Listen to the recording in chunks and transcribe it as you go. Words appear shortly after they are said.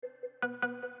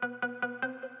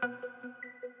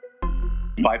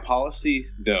By policy,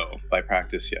 no. By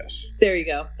practice, yes. There you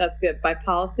go. That's good. By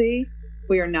policy,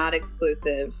 we are not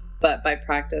exclusive, but by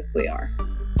practice, we are.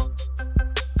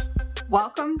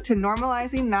 Welcome to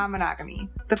Normalizing Non-Monogamy,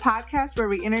 the podcast where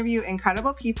we interview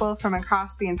incredible people from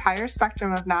across the entire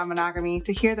spectrum of non-monogamy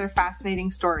to hear their fascinating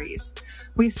stories.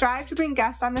 We strive to bring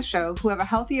guests on the show who have a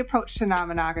healthy approach to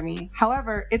non-monogamy.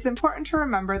 However, it's important to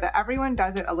remember that everyone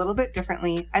does it a little bit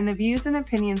differently, and the views and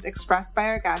opinions expressed by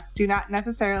our guests do not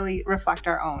necessarily reflect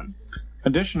our own.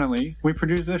 Additionally, we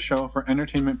produce this show for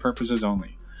entertainment purposes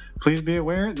only. Please be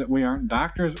aware that we aren't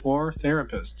doctors or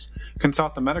therapists.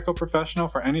 Consult a medical professional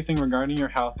for anything regarding your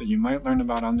health that you might learn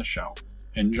about on the show.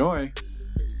 Enjoy!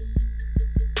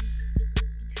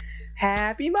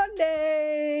 Happy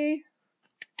Monday!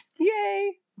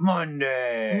 Yay!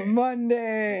 Monday!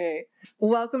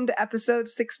 Welcome to episode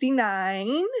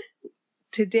 69.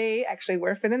 Today, actually,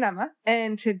 we're Finn and Emma,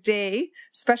 and today,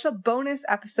 special bonus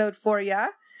episode for ya.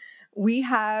 We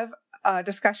have a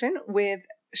discussion with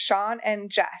Sean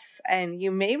and Jess, and you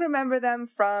may remember them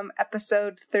from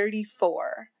episode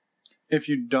 34. If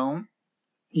you don't,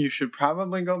 you should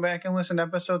probably go back and listen to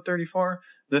episode 34.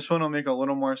 This one will make a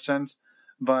little more sense,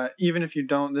 but even if you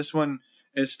don't, this one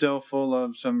is still full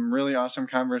of some really awesome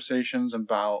conversations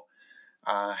about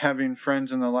having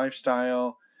friends in the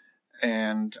lifestyle,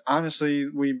 and honestly,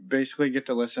 we basically get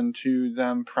to listen to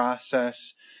them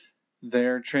process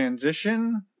their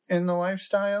transition in the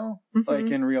lifestyle, like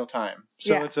in real time.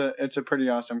 So yeah. It's a pretty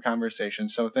awesome conversation.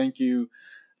 So thank you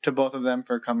to both of them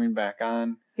for coming back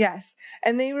on. Yes.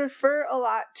 And they refer a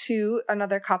lot to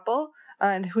another couple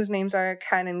whose names are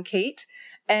Ken and Kate.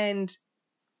 And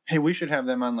hey, we should have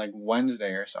them on like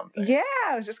Wednesday or something. Yeah,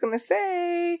 I was just going to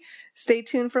say, stay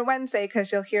tuned for Wednesday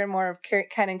because you'll hear more of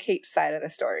Ken and Kate's side of the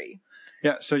story.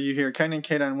 Yeah, so you hear Ken and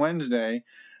Kate on Wednesday,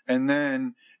 and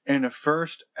then in a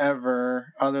first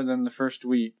ever, other than the first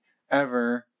week,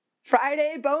 ever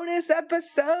Friday bonus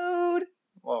episode.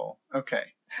 Whoa,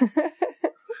 okay.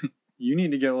 You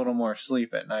need to get a little more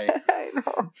sleep at night. I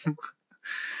know.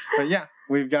 But yeah,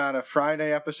 we've got a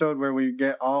Friday episode where we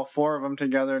get all four of them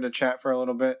together to chat for a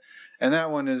little bit, and that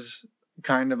one is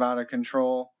kind of out of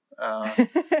control.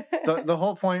 The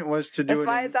whole point was to do That's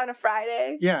why it's on a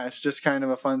Friday. Yeah, it's just kind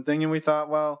of a fun thing, and we thought,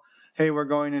 well, hey, we're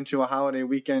going into a holiday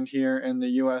weekend here in the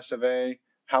US of A.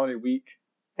 Holiday week.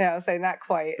 Yeah, I was saying not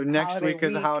quite. The next week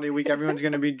is a holiday week. Everyone's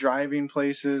going to be driving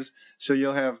places, so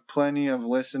you'll have plenty of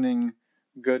listening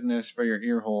goodness for your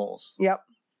ear holes. Yep.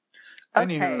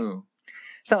 Okay. Anywho.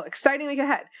 So, exciting week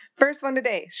ahead. First one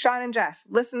today, Sean and Jess.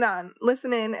 Listen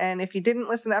in, and if you didn't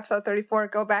listen to episode 34,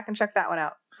 go back and check that one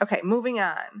out. Okay, moving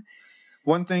on.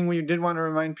 One thing we did want to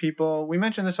remind people, we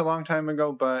mentioned this a long time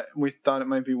ago, but we thought it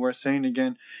might be worth saying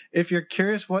again. If you're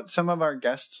curious what some of our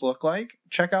guests look like,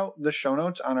 check out the show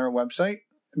notes on our website,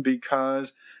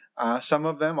 because some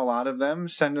of them, a lot of them,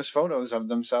 send us photos of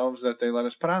themselves that they let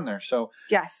us put on there. So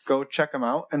yes, go check them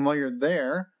out. And while you're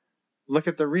there, look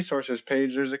at the resources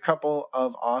page. There's a couple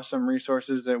of awesome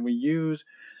resources that we use.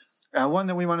 One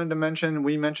that we wanted to mention,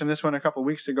 we mentioned this one a couple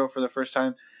weeks ago for the first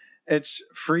time. It's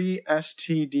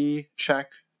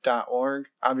freestdcheck.org.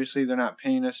 Obviously, they're not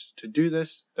paying us to do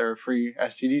this. They're a free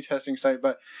STD testing site,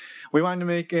 but we wanted to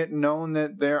make it known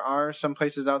that there are some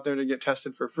places out there to get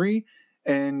tested for free.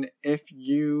 And if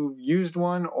you've used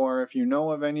one or if you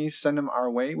know of any, send them our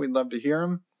way. We'd love to hear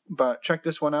them. But check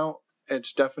this one out.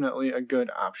 It's definitely a good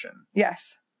option.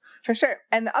 Yes, for sure.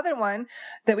 And the other one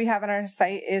that we have on our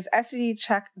site is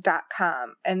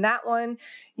stdcheck.com. And that one,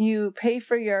 you pay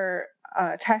for your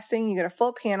testing, you get a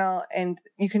full panel, and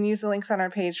you can use the links on our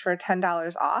page for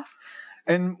 $10 off.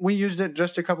 And we used it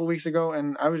just a couple weeks ago,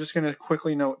 and I was just going to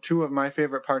quickly note two of my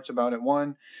favorite parts about it.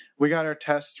 One, we got our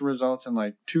test results in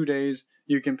like 2 days.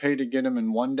 You can pay to get them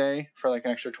in 1 day for like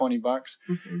an extra $20.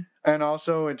 Mm-hmm. And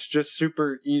also, it's just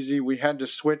super easy. We had to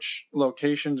switch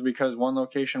locations because one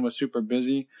location was super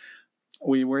busy.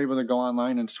 We were able to go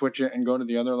online and switch it and go to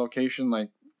the other location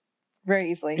like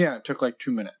very easily. Yeah, it took like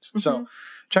 2 minutes. Mm-hmm. So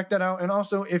check that out. And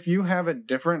also, if you have a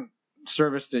different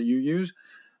service that you use,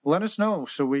 let us know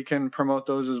so we can promote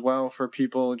those as well for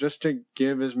people, just to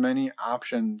give as many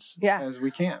options as we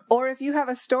can. Or if you have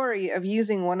a story of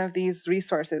using one of these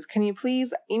resources, can you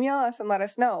please email us and let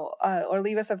us know, or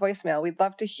leave us a voicemail? We'd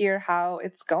love to hear how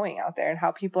it's going out there and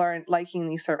how people are liking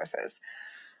these services.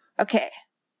 Okay.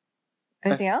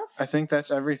 Anything else? I think that's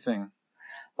everything.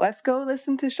 Let's go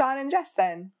listen to Sean and Jess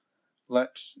then.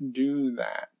 Let's do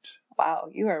that. Wow,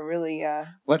 you are really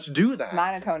let's do that.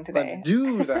 Monotone today. Let's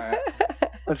do that.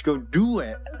 Let's go do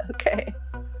it. Okay.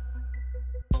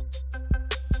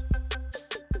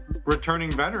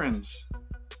 Returning veterans.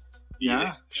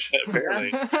 Yeah.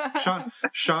 Apparently.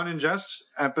 Sean and Jess,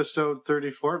 episode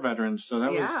 34 veterans. So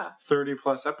that was 30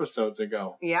 plus episodes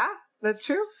ago. Yeah, that's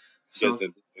true. So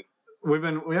we've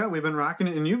been rocking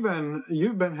it, and you've been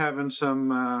having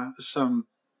some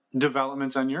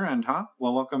developments on your end, huh?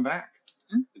 Well, welcome back.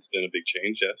 It's been a big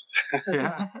change, yes.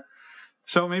 Yeah.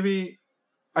 So maybe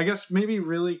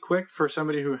really quick for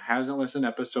somebody who hasn't listened to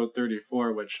episode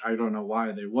 34, which I don't know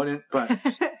why they wouldn't, but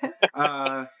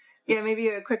maybe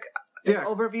a quick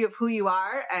overview of who you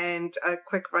are and a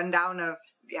quick rundown of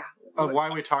why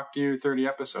we talked to you 30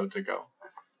 episodes ago.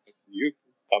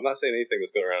 I'm not saying anything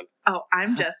that's going around. Oh,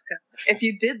 I'm Jessica. If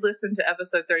you did listen to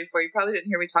episode 34, you probably didn't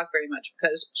hear me talk very much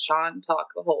because Sean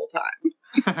talked the whole time.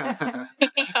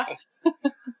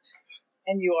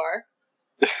 And you are?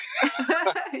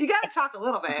 You got to talk a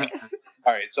little bit.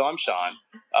 All right, so I'm Sean.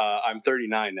 I'm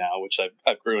 39 now, which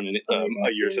I've grown in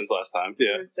a year since last time.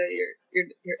 Yeah. Was that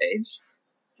your age?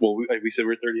 Well, we said we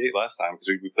were 38 last time because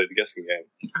we played the guessing game.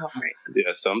 Oh, right.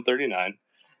 Yeah, so I'm 39.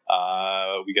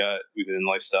 We've been in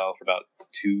lifestyle for about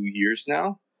 2 years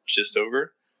now, just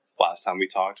over. Last time we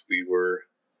talked, we were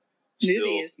still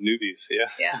newbies. Yeah.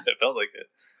 It felt like it.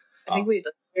 I think we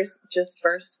just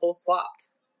first full swapped.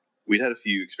 We'd had a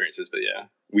few experiences, but yeah,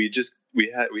 we'd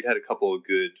had a couple of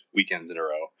good weekends in a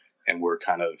row, and we're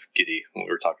kind of giddy when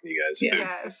we were talking to you guys. Yeah.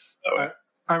 Yes. So,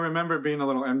 I remember being a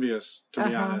little envious, to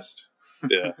be honest.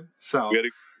 Yeah. So we had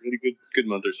a good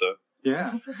month or so.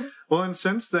 Yeah. Well, and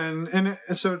since then,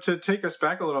 so to take us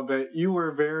back a little bit, you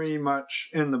were very much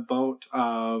in the boat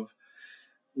of,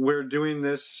 we're doing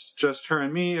this just her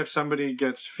and me. If somebody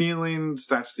gets feelings,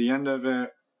 that's the end of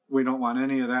it. We don't want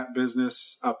any of that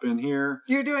business up in here.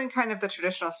 You're doing kind of the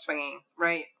traditional swinging,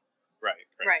 right? Right.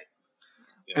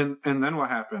 Yeah. And then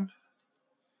what happened?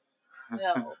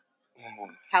 Well,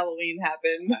 Halloween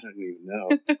happened. I don't even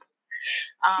know.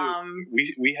 So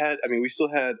we still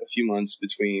had a few months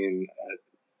between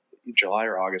July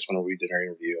or August whenever we did our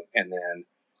interview, and then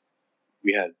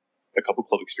we had a couple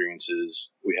club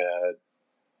experiences. We had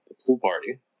the pool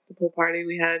party.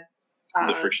 We had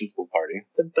the friction pool party.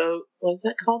 The boat, what was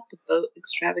that called? The boat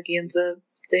extravaganza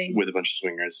thing with a bunch of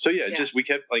swingers. So just we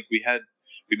met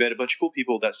a bunch of cool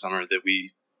people that summer that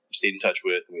we stayed in touch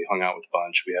with, and we hung out with a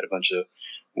bunch. We had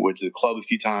went to the club a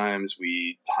few times.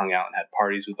 We hung out and had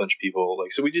parties with a bunch of people.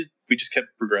 So we just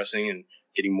kept progressing and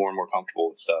getting more and more comfortable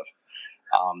with stuff.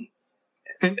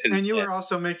 And you were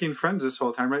also making friends this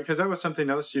whole time, right? Because that was something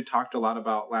else you talked a lot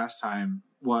about last time,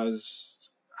 was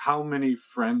how many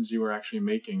friends you were actually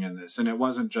making in this. And it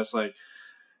wasn't just like,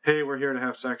 hey, we're here to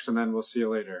have sex and then we'll see you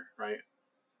later, right?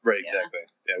 Right, exactly.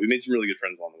 Yeah, we made some really good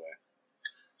friends along the way.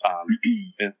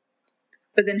 Yeah.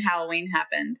 But then Halloween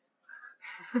happened.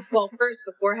 Well, first,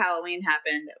 before Halloween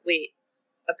happened, we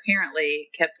apparently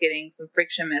kept getting some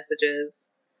friction messages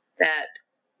that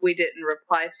we didn't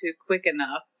reply to quick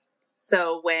enough.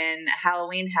 So when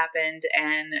Halloween happened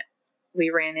and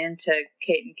we ran into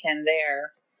Kate and Ken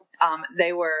there,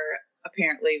 they were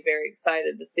apparently very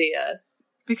excited to see us.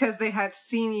 Because they had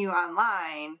seen you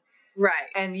online. Right.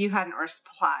 And you hadn't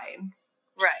replied.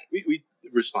 Right. We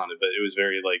responded, but it was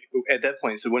very at that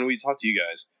point. So when we talked to you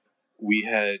guys, we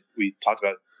had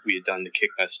done the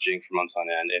kick messaging for months on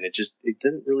end, and it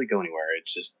didn't really go anywhere. It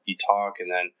just, you talk and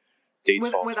then dates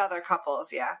with other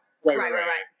couples. Yeah.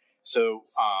 Right. So,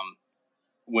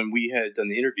 when we had done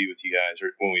the interview with you guys,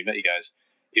 or when we met you guys,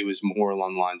 it was more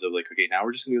along the lines of okay, now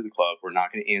we're just going to go to the club. We're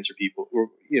not going to answer people,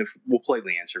 or, we'll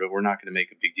politely answer, but we're not going to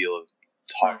make a big deal of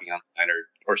talking online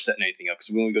or setting anything up. Because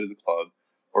when we go to the club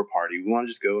or party, we want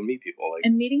to just go and meet people.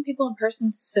 And meeting people in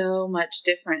person so much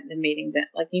different than meeting them.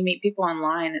 You meet people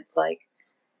online, it's I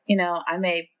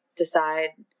may decide,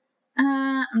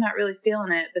 I'm not really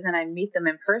feeling it, but then I meet them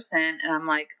in person and I'm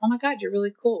like, oh my God, you're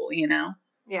really cool, Yeah.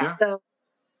 So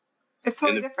it's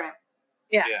totally different.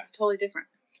 Yeah, it's totally different.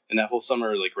 And that whole summer,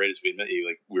 right as we met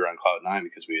you, we were on cloud nine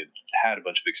because we had a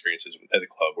bunch of experiences at the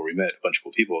club where we met a bunch of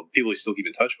cool people we still keep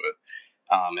in touch with,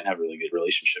 and have a really good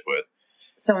relationship with.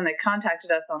 So when they contacted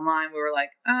us online, we were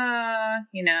like, nice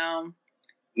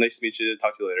to meet you.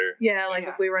 Talk to you later. Yeah,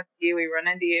 if we run into you, we run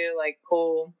into you.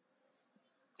 Cool.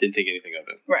 Didn't think anything of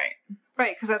it. Right.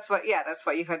 Right, because that's what you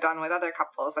had done with other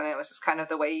couples, and it was just kind of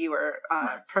the way you were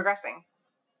progressing.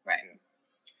 Right.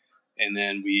 And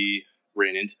then we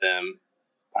ran into them,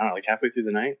 I don't know, halfway through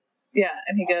the night. Yeah,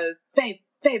 and he goes, babe,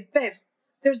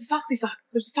 there's a foxy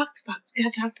fox. We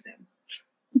gotta talk to them.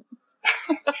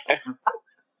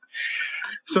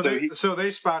 So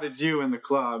they spotted you in the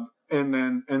club, and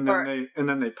then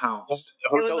they pounced.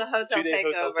 It was a hotel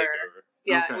takeover.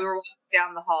 Yeah, okay. We were walking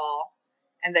down the hall,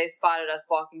 and they spotted us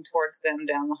walking towards them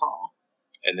down the hall.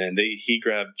 And then he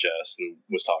grabbed Jess and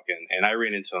was talking, and I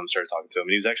ran into him, started talking to him,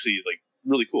 and he was actually like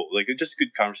really cool, like just a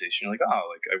good conversation. Like, oh,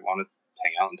 like I want to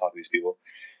hang out and talk to these people.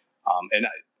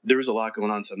 There was a lot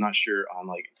going on, so I'm not sure on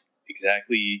like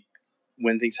exactly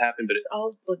when things happened, but it's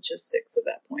all logistics at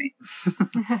that point.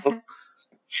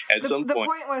 At some the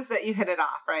point was that you hit it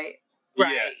off, right?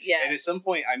 Right. Yeah. And at some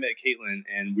point, I met Caitlin,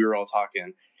 and we were all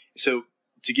talking. So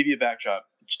to give you a backdrop,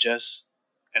 Jess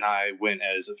and I went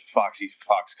as a foxy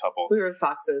fox couple. We were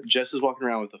foxes. Jess is walking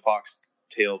around with a fox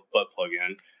tail butt plug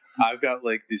in. I've got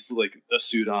like this, like a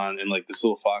suit on and like this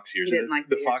little fox ears.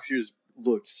 The fox ears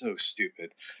looked so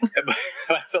stupid.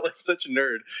 I felt like such a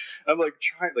nerd. I'm like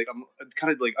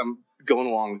I'm going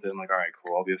along with it. I'm like, all right,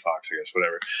 cool. I'll be a fox, I guess,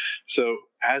 whatever. So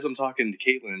as I'm talking to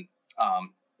Caitlin,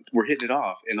 we're hitting it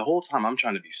off, and the whole time I'm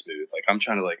trying to be smooth. Like I'm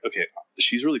trying to like, okay,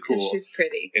 she's really cool. She's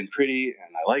pretty, and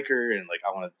I like her, and like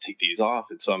I want to take these off,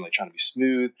 and so I'm like trying to be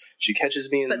smooth. She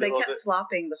catches me in the middle of it. But they kept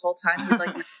flopping the whole time. He's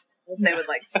like, they would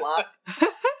like flop.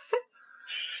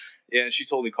 Yeah, and she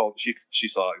told me, she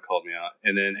saw it and called me out.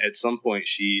 And then at some point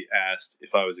she asked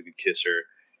if I was a good kisser,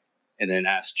 and then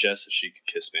asked Jess if she could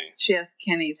kiss me. She asked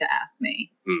Kenny to ask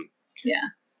me. Yeah.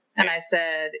 And I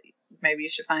said, maybe you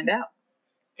should find out.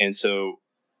 And so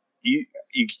you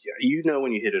know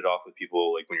when you hit it off with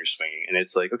people, like when you're swinging, and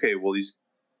it's like, okay, well,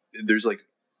 there's like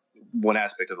one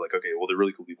aspect of like, okay, well, they're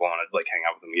really cool people. I want to like hang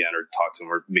out with them again or talk to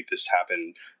them or make this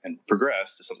happen and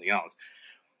progress to something else.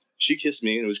 She kissed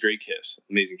me, and it was a great kiss,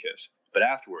 amazing kiss. But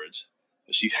afterwards,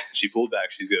 she pulled back.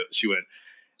 She went,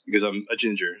 because I'm a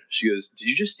ginger. She goes, "Did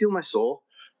you just steal my soul?"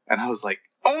 And I was like,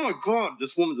 "Oh my god,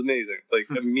 this woman's amazing!" Like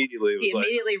immediately, he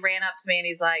immediately ran up to me and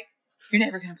he's like, "You're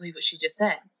never gonna believe what she just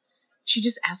said. She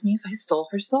just asked me if I stole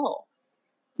her soul."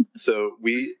 So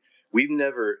we've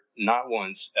never, not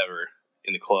once ever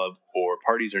in the club or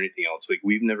parties or anything else, like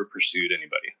we've never pursued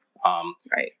anybody.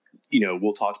 Right.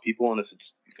 We'll talk to people, and if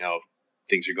it's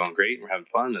things are going great and we're having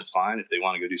fun, that's fine. If they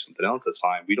want to go do something else, that's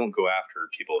fine. We don't go after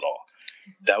people at all.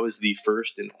 That was the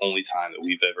first and only time that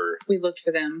we looked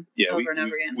for them over and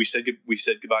over again. We said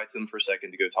goodbye to them for a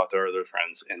second to go talk to our other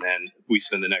friends, and then we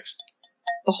spend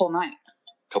the whole night,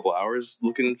 couple hours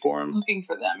looking for them.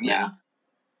 Yeah.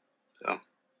 So.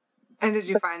 And did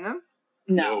you find them?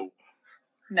 No,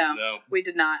 we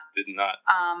did not.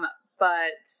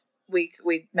 But we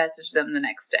messaged them the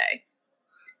next day.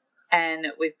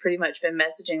 And we've pretty much been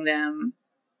messaging them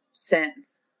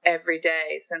every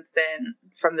day since then,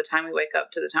 from the time we wake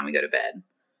up to the time we go to bed.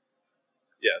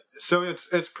 Yes. So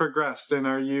it's progressed. And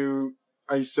are you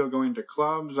still going to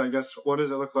clubs? I guess, what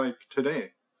does it look like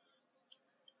today?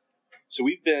 So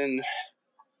we've been,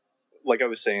 like I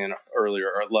was saying earlier,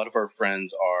 a lot of our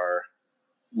friends are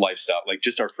lifestyle, like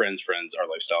just our friends are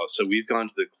lifestyle. So we've gone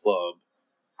to the club.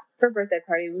 For a birthday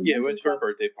party. We went for a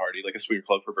birthday party, like a swinger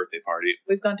club for a birthday party.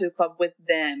 We've gone to the club with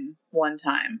them one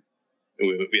time. We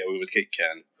went with Kate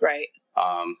Ken. Right.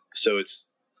 So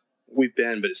we've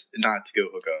been, but it's not to go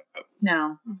hook up.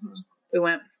 No. Mm-hmm. We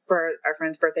went for our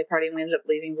friend's birthday party and we ended up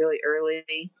leaving really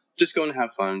early. Just going to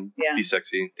have fun, be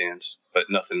sexy, dance, but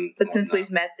nothing. But since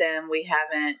we've met them, we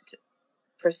haven't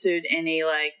pursued any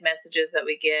like messages that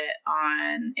we get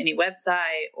on any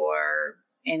website or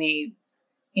any,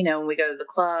 when we go to the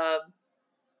club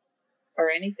or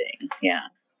anything. Yeah.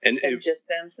 And it's been just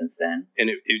them since then. And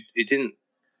it didn't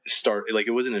start, like,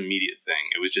 it wasn't an immediate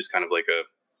thing. It was just kind of like a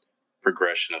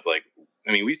progression of like,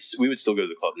 I mean, we would still go to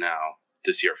the club now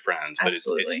to see our friends, but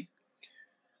Absolutely.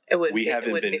 we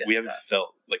haven't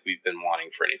felt like we've been wanting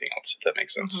for anything else, if that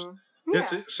makes sense. Mm-hmm. Yeah.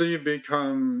 Yes, so you've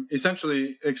become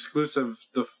essentially exclusive,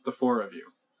 the four of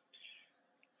you.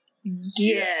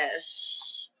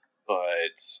 Yes. But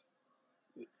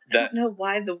I don't know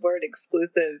why the word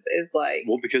exclusive is like.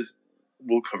 Well, because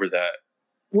we'll cover that.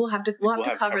 We'll have to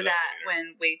cover that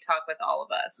when we talk with all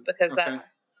of us, because that's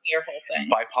your whole thing.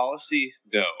 By policy,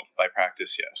 no. By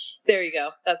practice, yes. There you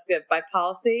go. That's good. By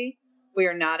policy, we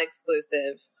are not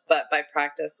exclusive, but by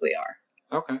practice, we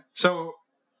are. Okay. So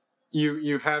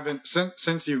you haven't,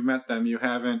 since you've met them, you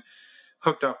haven't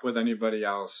hooked up with anybody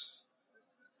else?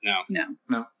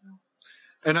 No.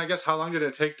 And I guess how long did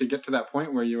it take to get to that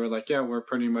point where you were like, we're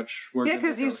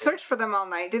because you searched for them all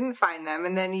night, didn't find them,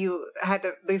 and then you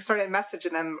started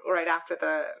messaging them right after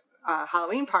the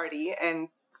Halloween party, and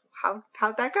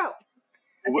how'd that go?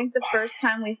 I think the first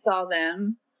time we saw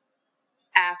them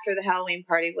after the Halloween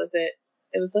party was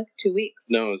like 2 weeks.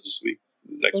 No, it was just a week.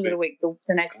 It a week?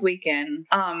 The next weekend.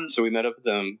 So we met up with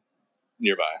them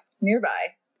nearby,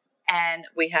 and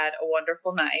we had a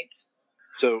wonderful night.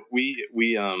 So we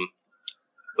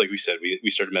like we said, we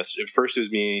started messaging. First, it was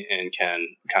me and Ken,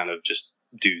 kind of just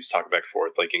dudes talking back and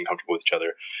forth, like getting comfortable with each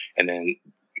other. And then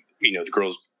the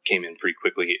girls came in pretty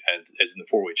quickly as in the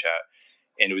 4-way chat,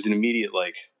 and it was an immediate,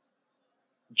 like,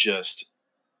 just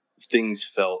things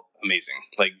felt amazing.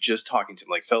 Like, just talking to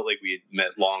them, like, felt like we had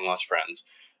met long lost friends.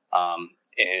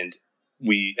 And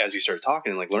as we started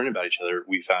talking and like learning about each other,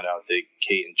 we found out that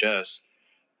Kate and Jess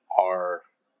are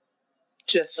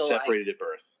just separated at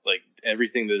birth. Like,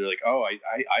 everything that they're like, oh,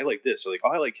 I like this, or like,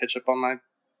 oh, I like ketchup on my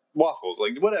waffles,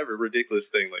 like whatever ridiculous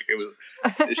thing. Like, it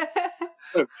was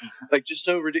like just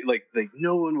so ridiculous. Like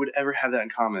no one would ever have that in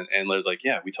common, and they're like,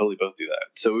 yeah, we totally both do that.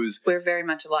 So we're very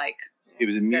much alike. It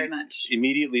was very much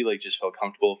immediately like just felt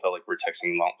comfortable. Felt like we're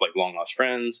texting long lost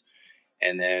friends.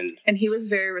 And he was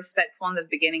very respectful in the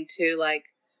beginning too. Like,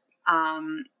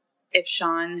 if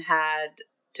Sean had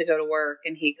to go to work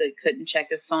and he couldn't check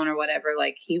his phone or whatever,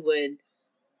 like he would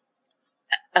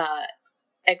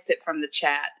exit from the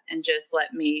chat and just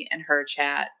let me and her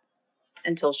chat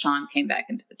until Sean came back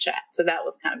into the chat. So that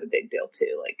was kind of a big deal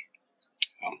too. Like,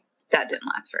 that didn't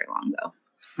last very long though.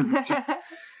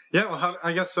 Yeah.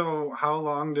 Well, how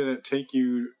long did it take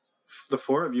you, the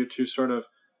four of you, to sort of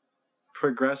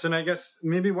progress? And I guess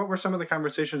maybe what were some of the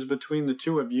conversations between the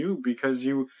two of you, because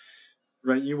you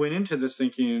went into this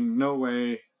thinking, no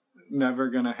way, never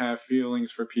gonna have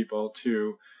feelings for people,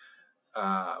 to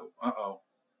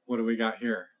what do we got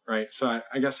here, right? So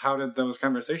I guess, how did those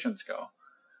conversations go?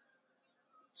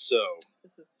 So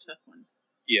this is a tough one.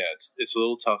 Yeah, it's a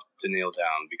little tough to nail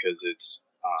down because it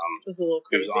was a little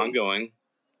crazy. It was ongoing,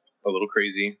 a little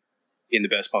crazy, in the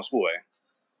best possible way.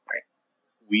 Right.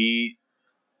 We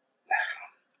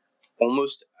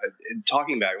almost,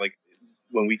 talking back, like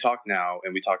when we talk now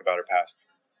and we talk about our past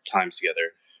times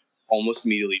together, almost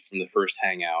immediately from the first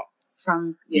hangout,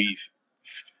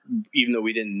 even though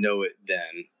we didn't know it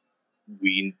then,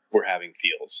 we were having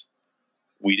feels.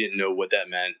 We didn't know what that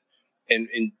meant.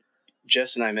 And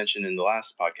Jess and I mentioned in the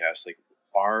last podcast, like,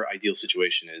 our ideal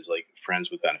situation is like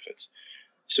friends with benefits.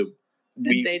 So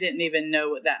they didn't even know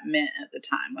what that meant at the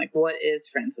time. Like, what is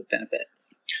friends with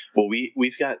benefits? Well,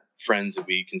 we've got friends that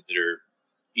we consider,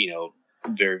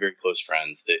 very, very close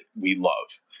friends that we love.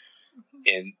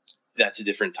 And that's a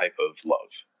different type of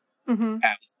love. Mm-hmm.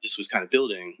 As this was kind of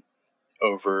building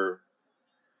over,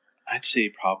 I'd say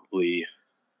probably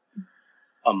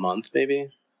a month maybe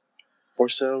or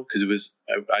so, because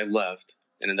I left,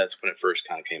 and then that's when it first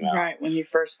kind of came out. Right, when you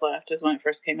first left is when it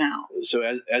first came out. So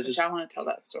as I want to tell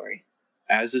that story.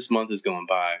 As this month is going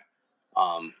by,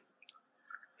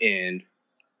 and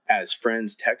as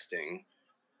friends texting,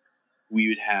 we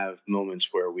would have moments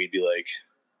where we'd be like,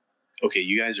 okay,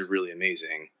 you guys are really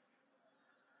amazing.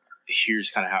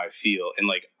 Here's kind of how I feel. And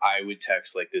like, I would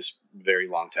text like this very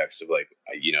long text of like,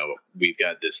 we've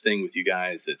got this thing with you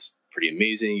guys that's pretty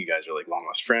amazing. You guys are like long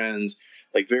lost friends,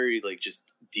 like very like just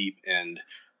deep and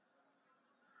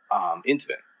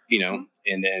intimate, Mm-hmm.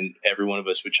 And then every one of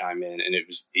us would chime in, and it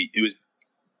was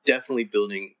definitely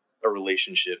building a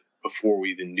relationship before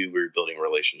we even knew we were building a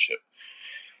relationship.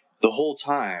 The whole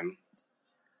time,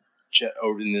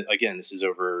 again, this is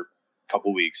over a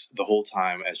couple weeks, the whole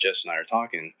time as Jess and I are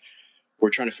talking, we're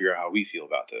trying to figure out how we feel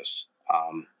about this.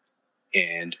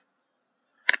 And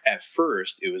at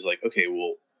first it was like, okay,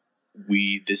 well,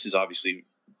 this is obviously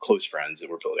close friends that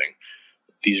we're building.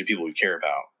 These are people we care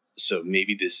about. So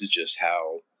maybe this is just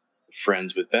how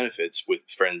friends with benefits, with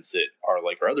friends that are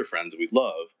like our other friends that we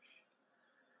love,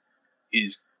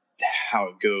 is how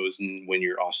it goes, and when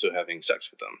you're also having sex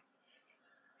with them.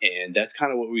 And that's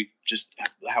kind of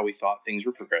how we thought things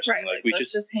were progressing. Right, like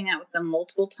let's just hang out with them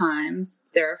multiple times.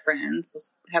 They're our friends.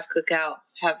 Let's have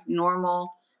cookouts, have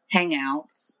normal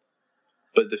hangouts,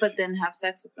 but then have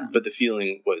sex with them. But the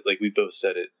feeling, like we both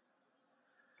said it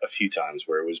a few times,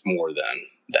 where it was more than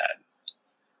that.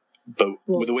 But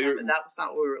but that was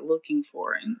not what we were looking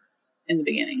for in the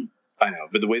beginning. I know,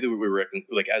 but the way that we were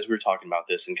like, as we were talking about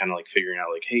this and kind of like figuring out,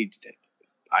 like, hey,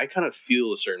 I kind of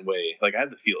feel a certain way. Like, I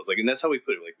have the feels. Like, and that's how we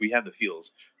put it. Like, we have the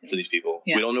feels for these people.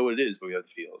 Yeah. We don't know what it is, but we have the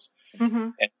feels. Mm-hmm.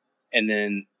 And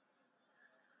then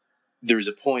there was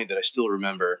a point that I still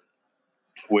remember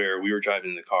where we were driving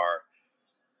in the car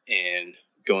and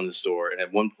going to the store. And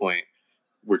at one point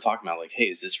we're talking about like, hey,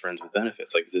 is this friends with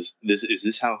benefits? Like, is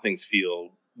this how things feel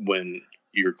when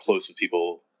you're close with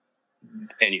people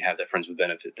and you have that friends with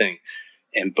benefit thing?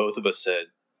 And both of us said,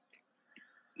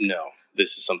 no,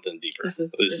 this is something deeper. This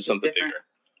is something bigger.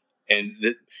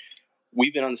 And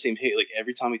we've been on the same page. Like,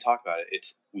 every time we talk about it,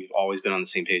 we've always been on the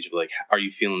same page of like, are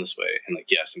you feeling this way? And like,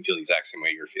 yes, I'm feeling the exact same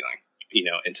way you're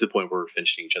feeling, and to the point where we're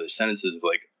finishing each other's sentences of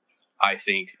like, I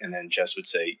think, and then Jess would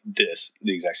say the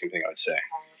exact same thing I would say.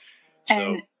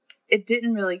 And it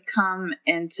didn't really come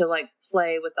into like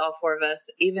play with all four of us,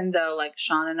 even though like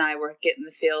Sean and I were getting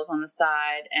the feels on the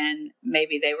side, and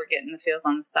maybe they were getting the feels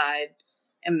on the side,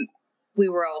 and we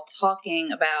were all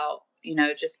talking about, you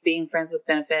know, just being friends with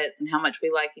benefits and how much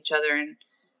we like each other and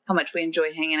how much we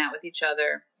enjoy hanging out with each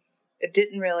other. It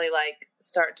didn't really like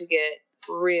start to get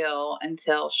real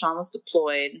until Sean was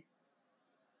deployed,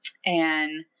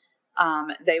 and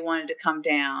they wanted to come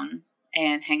down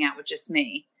and hang out with just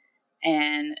me.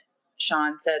 And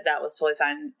Sean said that was totally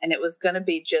fine, and it was going to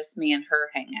be just me and her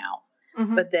hangout.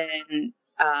 Mm-hmm. But then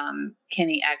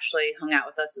Kenny actually hung out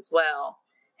with us as well.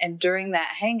 And during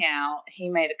that hangout, he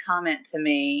made a comment to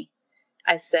me.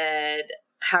 I said,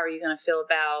 how are you going to feel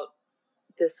about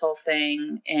this whole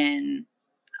thing in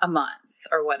a month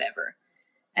or whatever?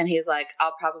 And he's like,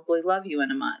 I'll probably love you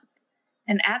in a month.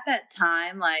 And at that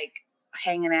time, like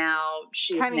hanging out,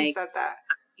 Kenny said that.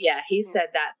 Yeah, he said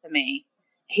that to me.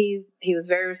 He was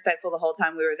very respectful the whole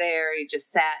time we were there. He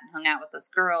just sat and hung out with us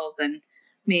girls, and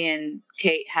me and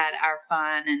Kate had our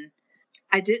fun. And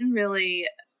I didn't really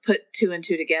put two and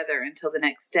two together until the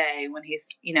next day when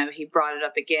he brought it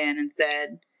up again and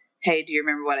said, hey, do you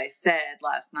remember what I said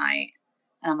last night?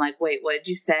 And I'm like, wait, what did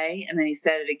you say? And then he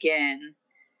said it again.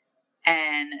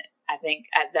 And I think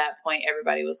at that point,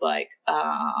 everybody was like,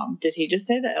 did he just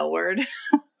say the L word?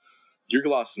 You're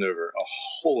glossing over a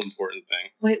whole important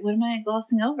thing. Wait, what am I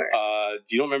glossing over?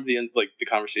 Do you don't remember the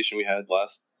conversation we had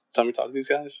last time we talked to these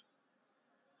guys?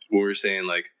 Where we were saying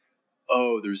like,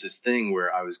 oh, there was this thing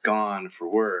where I was gone for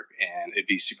work and it'd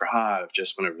be super hot if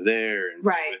Jess went over there and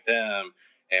right. with them.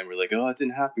 And we're like, oh, it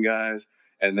didn't happen, guys.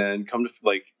 And then come to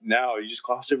like now you just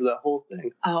glossed over that whole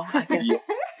thing. Oh, I guess.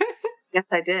 Yes,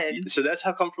 I did. So that's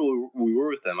how comfortable we were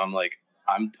with them. I'm like,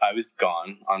 I was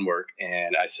gone on work,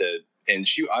 and I said, and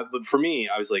for me,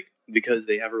 I was like, because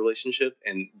they have a relationship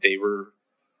and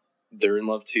they're in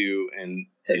love too, and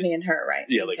me and her, right?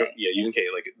 Yeah, like Kate. Yeah, you and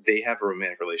Kate, like they have a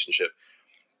romantic relationship.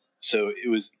 So it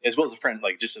was, as well as a friend,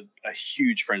 like just a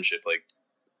huge friendship, like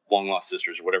long lost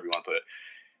sisters or whatever you want to put it.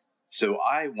 So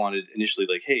I wanted initially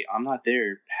like, hey, I'm not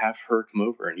there. Have her come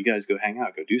over and you guys go hang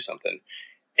out, go do something.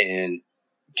 And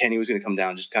Kenny was going to come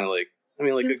down, just kind of like, I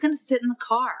mean, like he was going to sit in the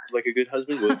car, like a good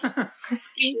husband would.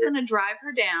 He's going to drive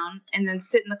her down and then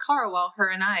sit in the car while her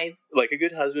and I, like a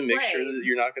good husband, make sure that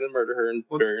you're not going to murder her and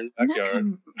bury her in the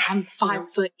backyard. I'm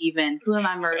 5 foot even. Who am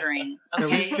I murdering? Okay?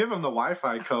 At least give him the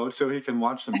Wi-Fi code so he can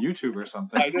watch some YouTube or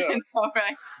something. I know. All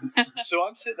right. So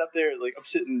I'm sitting up there, like I'm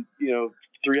sitting,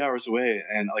 3 hours away,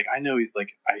 and like I know,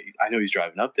 I know he's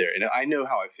driving up there, and I know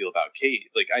how I feel about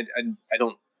Kate. Like I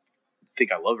don't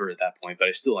think I love her at that point, but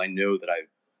I know that I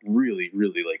really,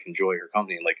 really like enjoy her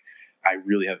company, and like I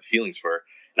really have feelings for her.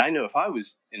 And I know if I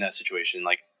was in that situation,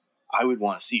 like I would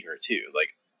want to see her too.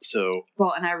 Like, so.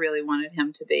 Well, and I really wanted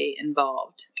him to be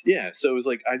involved. Yeah. So it was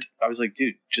like, I was like,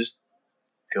 dude, just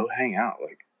go hang out,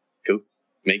 like go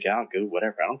make out, go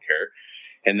whatever. I don't care.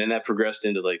 And then that progressed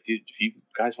into like, dude, if you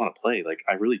guys want to play, like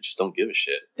I really just don't give a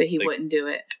shit. But he wouldn't do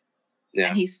it. Yeah.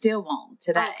 And he still won't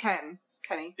today. Oh,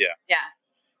 Kenny. Yeah. Yeah.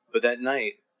 But that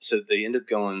night, so they ended up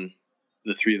going,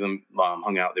 the three of them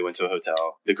hung out. They went to a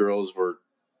hotel. The girls were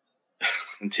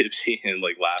tipsy and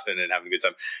like laughing and having a good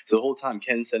time. So the whole time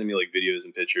Ken's sending me like videos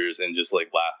and pictures and just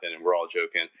like laughing, and we're all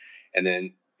joking. And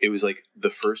then it was like the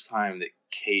first time that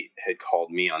Kate had called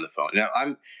me on the phone. Now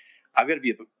I've got to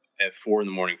be up at 4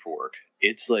 a.m. for work.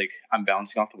 It's like I'm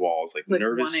bouncing off the walls, like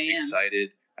nervous,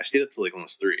 excited. I stayed up till like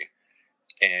almost 3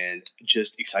 and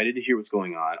just excited to hear what's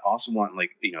going on. Also want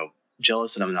like,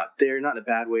 jealous that I'm not there, not in a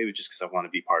bad way, but just because I want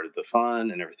to be part of the fun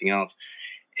and everything else.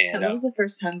 And that was the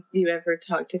first time you ever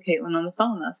talked to Caitlin on the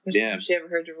phone. That's the first time she ever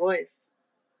heard your voice.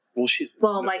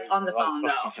 Well, like on the phone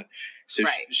though. So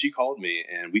right. she called me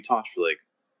and we talked for like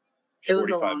 45 it was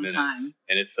a long minutes, time,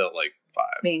 and it felt like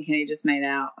 5. Me and Kenny just made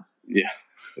out. Yeah.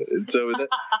 So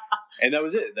and that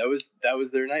was it. That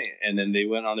was their night, and then they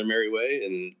went on their merry way,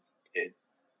 and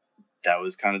that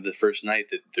was kind of the first night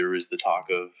that there was the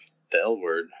talk of the L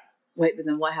word. Wait, but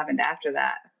then what happened after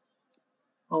that?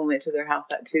 When we went to their house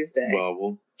that Tuesday. Well,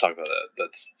 we'll talk about that.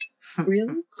 That's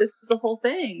really? This is the whole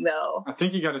thing, though. I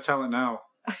think you got to tell it now.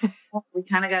 We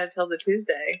kind of got to tell the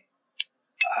Tuesday.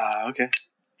 Okay.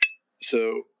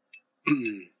 So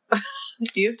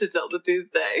you have to tell the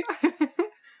Tuesday.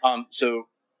 So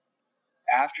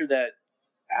after that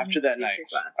night,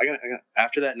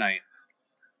 after that night,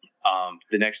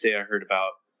 the next day I heard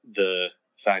about the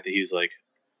fact that he was like,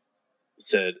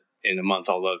 said, in a month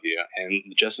I'll love you. And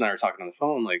Jess and I were talking on the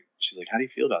phone, like she's like, how do you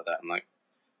feel about that? I'm like,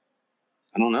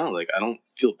 I don't know, like I don't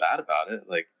feel bad about it,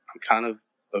 like I'm kind of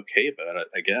okay about it,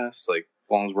 I guess, like as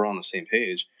long as we're on the same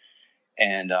page.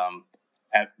 And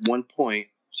at one point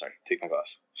sorry, take my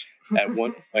glass. At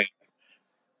one point,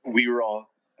 we were all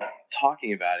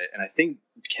talking about it, and I think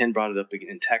Ken brought it up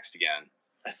in text again.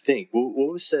 I think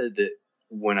what was said that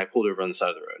when I pulled over on the side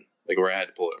of the road, like where I had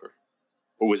to pull over,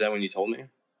 or was that when you told me?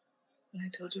 I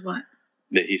told you what?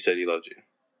 That he said he loved you,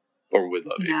 or would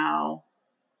love you. No.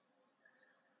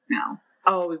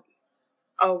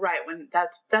 Oh, right. When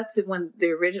that's when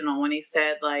the original, when he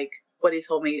said like what he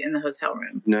told me in the hotel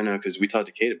room. No, because we talked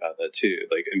to Kate about that too,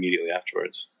 like immediately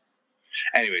afterwards.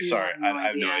 Anyway, sorry, I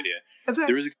have no idea.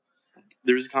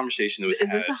 There was a conversation that was. Is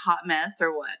this a hot mess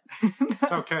or what?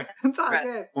 It's okay. It's all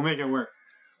good. We'll make it work.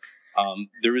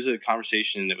 There was a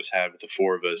conversation that was had with the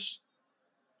four of us,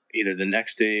 either the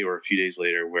next day or a few days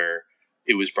later, where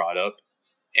it was brought up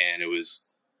and it was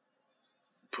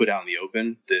put out in the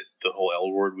open that the whole L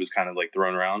word was kind of like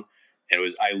thrown around. And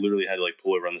I literally had to like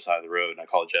pull over on the side of the road, and I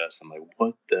called Jess. I'm like,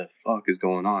 what the fuck is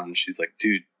going on? And she's like,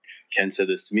 dude, Ken said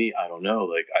this to me. I don't know.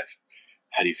 Like,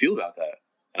 how do you feel about that?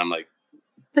 And I'm like,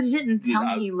 but he didn't tell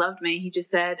me he loved me. He just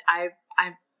said,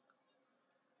 I'm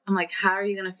like, how are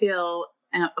you going to feel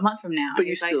a month from now? But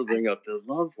you still bring up the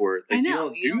love word. Like, I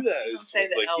know. You don't do that. You don't say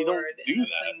the L word in the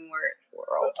swinging word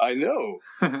world. I know.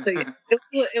 So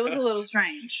it was a little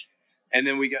strange. And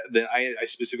then I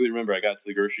specifically remember I got to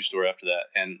the grocery store after that,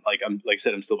 and like I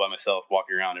said, I'm still by myself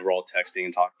walking around, and we're all texting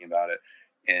and talking about it.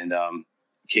 And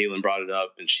Caitlin brought it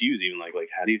up, and she was even like,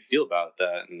 how do you feel about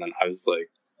that? And then I was like,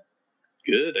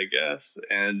 good, I guess.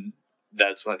 And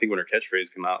that's when I think when her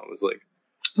catchphrase came out, it was like,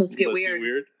 let's get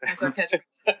weird. That's our catchphrase.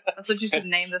 That's what you should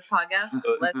name this podcast.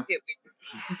 Let's get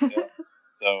weird. Yeah.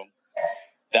 So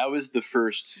that was the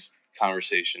first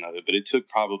conversation of it, but it took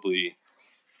probably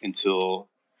until.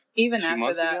 Even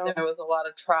after that, there was a lot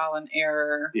of trial and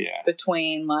error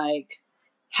between like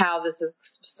how this is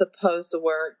supposed to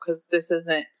work, because this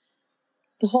isn't.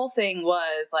 The whole thing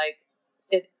was like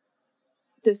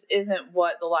this isn't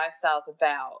what the lifestyle's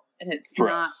about, and it's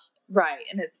not right,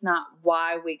 and it's not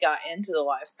why we got into the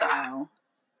lifestyle.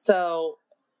 So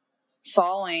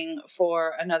falling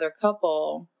for another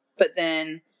couple, but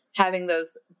then having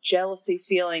those jealousy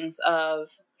feelings of.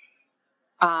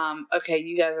 Okay,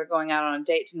 you guys are going out on a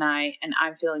date tonight and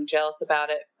I'm feeling jealous about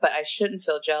it, but I shouldn't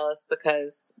feel jealous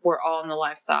because we're all in the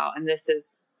lifestyle and this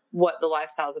is what the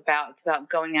lifestyle is about. It's about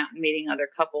going out and meeting other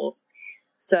couples.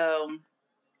 So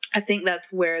I think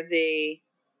that's where the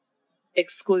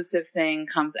exclusive thing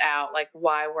comes out, like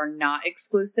why we're not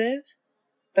exclusive,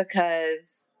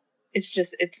 because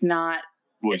it's not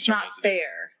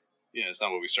fair. Yeah, it's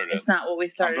not what we started. It's not what we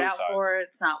started out for.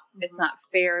 It's not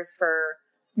fair for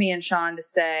me and Sean to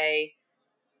say,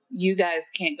 you guys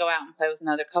can't go out and play with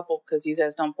another couple because you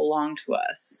guys don't belong to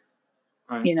us.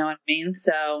 Right. You know what I mean?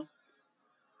 So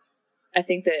I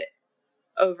think that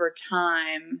over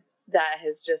time that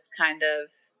has just kind of,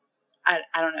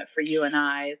 I don't know, for you and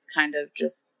I, it's kind of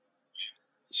just.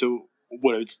 So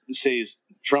what I would say is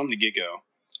from the get-go,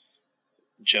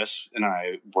 Jess and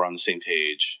I were on the same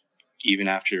page, even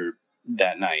after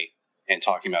that night and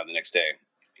talking about it the next day.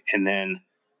 And then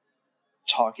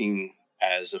talking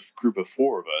as a group of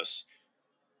four of us,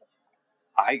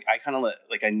 I kind of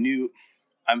I knew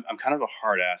I'm kind of a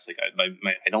hard ass. Like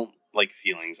I don't like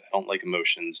feelings. I don't like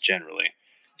emotions generally.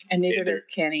 And neither does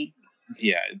Kenny.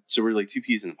 Yeah. So we're like two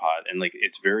peas in a pod, and like,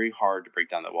 it's very hard to break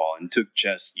down that wall, and it took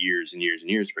Jess years and years and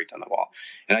years to break down that wall.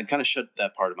 And I'd kind of shut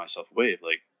that part of myself away of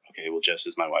like, okay, well, Jess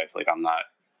is my wife. Like, I'm not,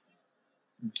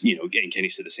 and Kenny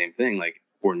said the same thing. Like,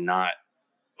 we're not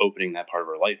opening that part of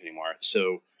our life anymore.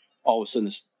 So all of a sudden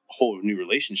this whole new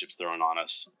relationship's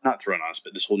not thrown on us,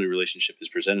 but this whole new relationship has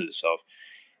presented itself.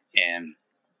 And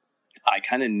I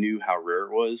kind of knew how rare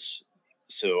it was.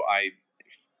 So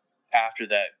after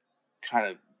that kind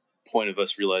of point of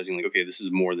us realizing like, okay, this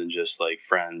is more than just like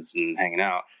friends and hanging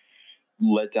out,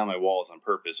 let down my walls on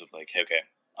purpose of like, hey, okay,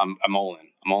 I'm all in.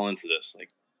 I'm all in for this. Like,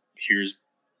 here's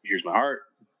my heart.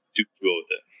 Do go with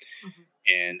it. Mm-hmm.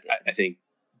 And I think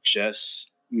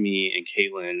Jess, me, and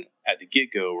Caitlin at the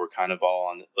get-go were kind of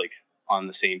all on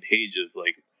the same page of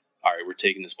like, all right, we're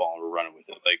taking this ball and we're running with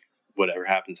it. Like, whatever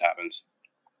happens, happens.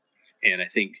 And I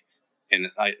think, and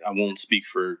I won't speak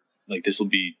for, like, this will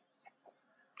be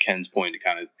Ken's point to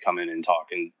kind of come in and talk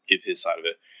and give his side of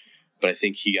it. But I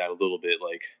think he got a little bit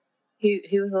like,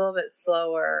 he was a little bit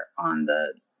slower on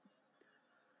the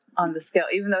scale,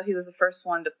 even though he was the first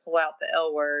one to pull out the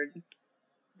L word.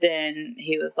 Then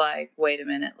he was like, wait a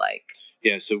minute, like.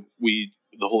 Yeah, so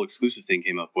the whole exclusive thing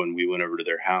came up when we went over to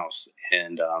their house,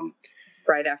 and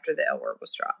right after the L word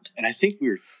was dropped. And I think we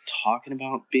were talking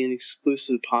about being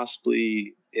exclusive,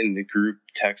 possibly in the group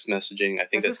text messaging. I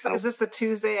think is this the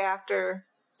Tuesday after?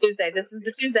 Tuesday. This is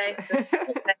the Tuesday.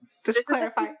 Just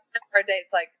clarify. Our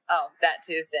date's like, oh, that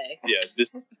Tuesday. Yeah,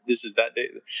 this is that day.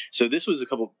 So this was a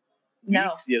couple. No.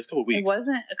 Weeks? Yeah, it was a couple weeks. It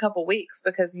wasn't a couple weeks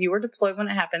because you were deployed when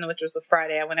it happened, which was a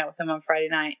Friday. I went out with him on Friday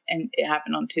night, and it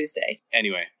happened on Tuesday.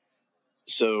 Anyway,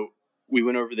 so we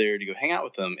went over there to go hang out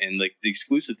with them, and like the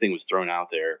exclusive thing was thrown out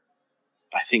there,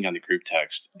 I think on the group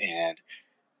text. And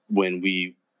when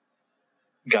we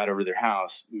got over to their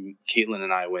house, Caitlin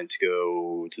and I went to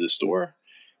go to the store.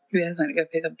 You guys went to go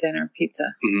pick up dinner and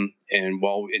pizza. Mm-hmm.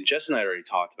 And Jess and I already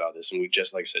talked about this, and we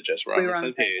just, like I said, Jess, we were on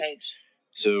the same page.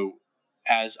 So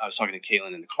as I was talking to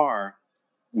Caitlin in the car,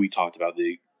 we talked about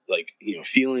the, like, you know,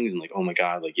 feelings and like, oh my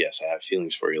God, like, yes, I have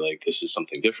feelings for you. Like, this is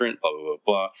something different, blah, blah, blah,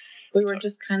 blah. We were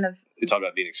just kind of we talked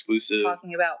about being exclusive,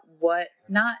 talking about what,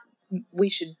 not we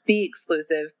should be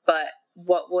exclusive, but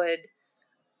what would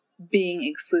being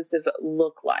exclusive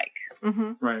look like.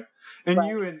 Mm-hmm. Right. And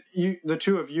Right. you, the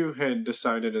two of you had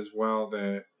decided as well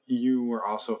that you were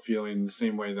also feeling the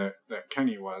same way that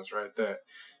Kenny was, right? That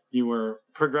you were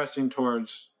progressing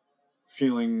towards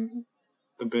feeling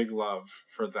the big love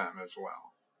for them as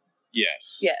well.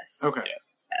 yes. Yes. Okay.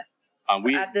 Yes. So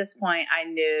We at this point, I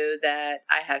knew that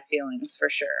I had feelings for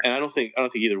sure. and I don't think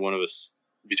either one of us,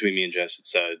 between me and Jess, had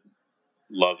said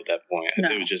love at that point. No.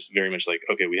 It was just very much like,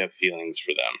 okay, we have feelings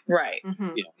for them. Right.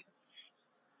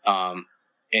 Mm-hmm.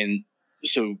 And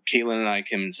so Caitlin and I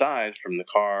came inside from the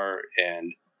car,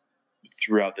 and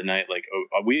throughout the night, like,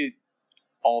 we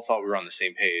all thought we were on the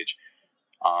same page.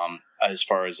 As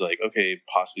far as like, okay,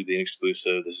 possibly being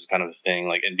exclusive, this is kind of a thing,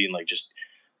 like, and being like just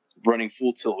running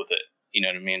full tilt with it. You know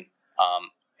what I mean?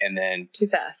 And then Too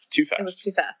fast. Too fast. It was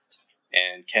too fast.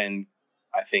 and Ken,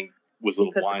 I think, was a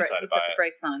little blindsided He put by the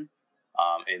brakes on.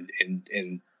 it,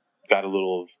 and got a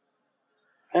little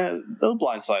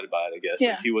blindsided by it, I guess.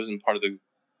 Yeah. Like, he wasn't part of the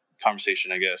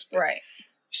conversation, I guess. But, Right.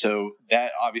 so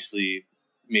that obviously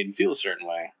made him feel a certain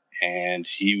way, and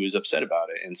he was upset about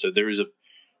it. And so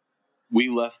I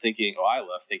left thinking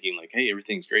like, hey,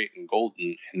 everything's great and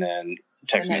golden. And then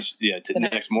the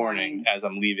next morning, as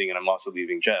I'm leaving, and I'm also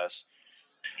leaving Jess,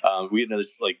 we had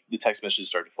the text messages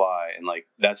started to fly, and like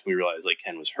that's when we realized like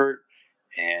Ken was hurt,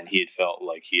 and he had felt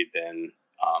like he had been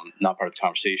not part of the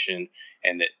conversation,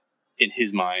 and that in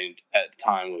his mind at the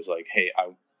time was like, hey,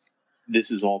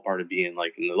 this is all part of being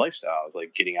like in the lifestyle. It's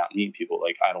like getting out and meeting people.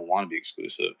 Like, I don't want to be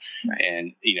exclusive. Right.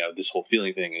 And, you know, this whole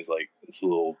feeling thing is like, it's a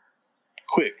little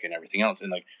quick and everything else.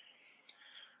 And like,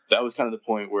 that was kind of the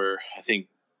point where I think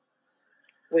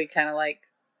We kind of like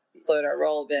slowed our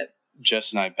roll a bit.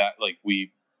 Jess and I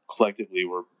we collectively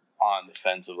were on the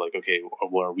fence of like, okay,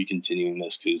 well, are we continuing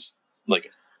this? Cause like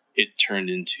it turned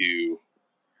into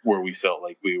where we felt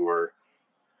like we were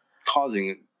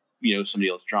causing, you know, somebody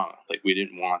else drama. Like, we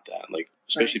didn't want that. Like,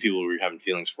 especially Right. people we were having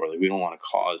feelings for. Like, we don't want to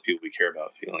cause people we care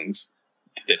about feelings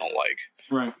that they don't like.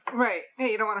 Right. Right. Yeah,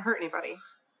 you don't want to hurt anybody.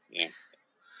 Yeah.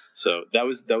 So that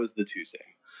was the Tuesday.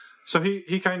 So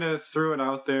he kind of threw it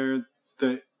out there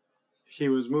that he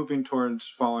was moving towards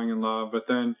falling in love, but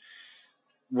then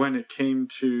when it came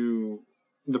to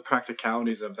the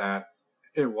practicalities of that,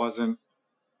 it wasn't,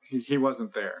 he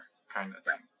wasn't there, kind of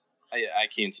thing. I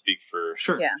can't speak for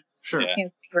Sure. Yeah. Sure. Yeah.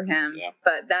 Can't speak for him, Yeah.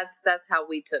 but that's how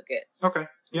we took it. Okay.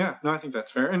 Yeah. No, I think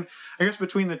that's fair. And I guess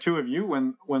between the two of you,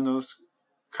 when those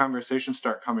conversations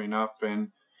start coming up and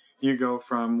you go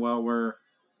from, well,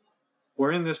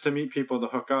 we're in this to meet people, to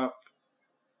hook up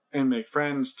and make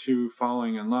friends, to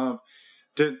falling in love,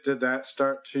 did that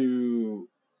start to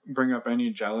bring up any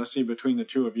jealousy between the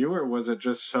two of you, or was it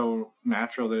just so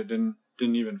natural that it didn't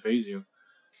even faze you?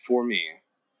 For me,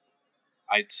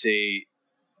 I'd say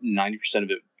 90%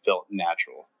 of it felt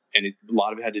natural. And a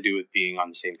lot of it had to do with being on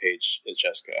the same page as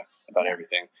Jessica about Yes.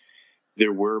 everything.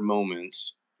 There were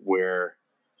moments where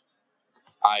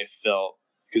I felt,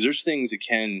 because there's things that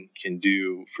Ken can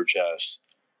do for Jess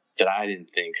that I didn't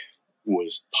think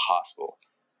was possible.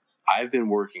 I've been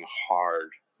working hard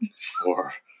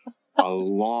for a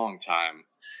long time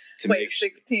to Wait, make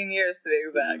 16 years to be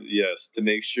exact. Yes, to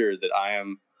make sure that I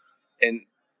am, and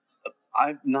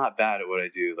I'm not bad at what I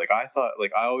do. Like, I thought,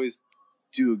 like, I always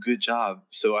do a good job.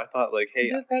 So I thought, like, hey,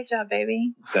 You do a great job,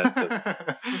 baby. that doesn't.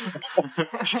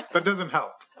 That doesn't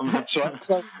help. So I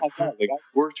thought, like,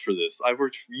 I've worked for this. I've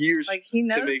worked for years Like, he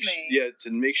knows to make me.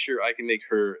 to make sure I can make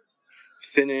her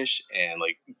finish and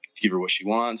like give her what she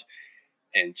wants.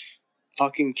 And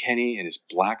fucking Kenny and his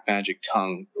black magic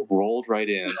tongue rolled right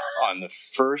in on the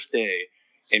first day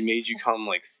and made you come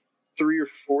like 3 or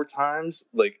 4 times,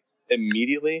 like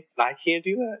immediately. I can't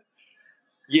do that.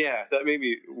 Yeah, that made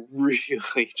me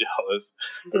really jealous.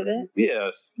 Did it?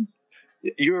 Yes.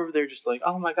 You're over there just like,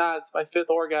 oh my God, it's my 5th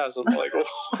orgasm. I'm like,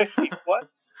 wait, what?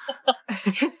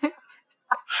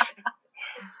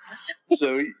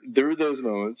 So there were those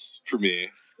moments for me.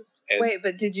 And Wait,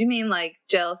 but did you mean like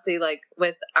jealousy, like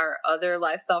with our other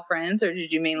lifestyle friends, or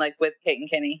did you mean like with Kate and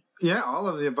Kenny? Yeah, all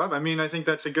of the above. I mean, I think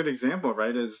that's a good example,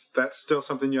 right? Is that's still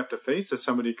something you have to face as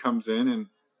somebody comes in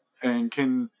and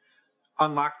can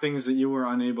unlock things that you were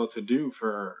unable to do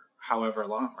for however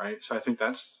long, right? So I think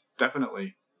that's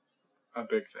definitely a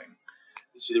big thing.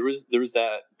 so there was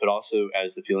that, but also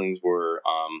as the feelings were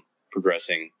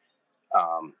progressing,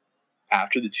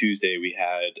 after the Tuesday we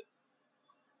had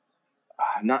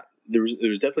there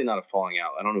was definitely not a falling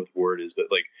out. I don't know what the word is, but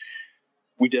like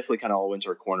we definitely kind of all went to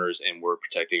our corners and were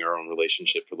protecting our own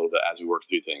relationship for a little bit as we worked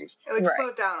through things. It like Right.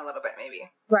 slowed down a little bit, maybe.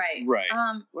 Right. Right.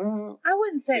 Well, I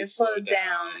wouldn't say say it slowed slowed down.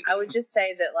 down. I would just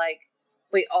say that like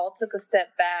we all took a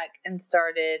step back and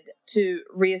started to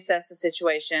reassess the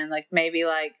situation. Like maybe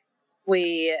like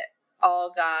we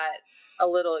all got a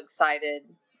little excited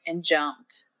and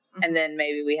jumped, and then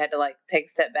maybe we had to like take a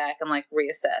step back and like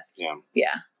reassess. Yeah.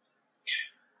 Yeah.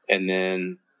 And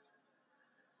then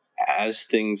as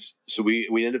things, so we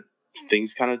ended up,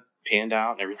 things kind of panned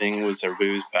out and everybody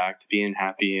was back to being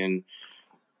happy and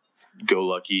go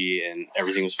lucky and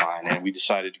everything was fine. And we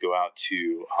decided to go out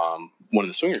to one of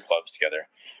the swinger clubs together.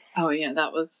 Oh yeah,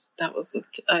 that was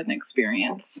an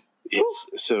experience.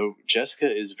 So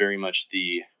Jessica is very much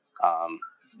the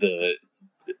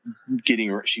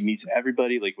she meets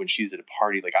everybody. Like when she's at a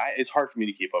party, like it's hard for me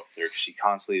to keep up with her because she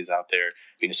constantly is out there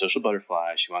being a social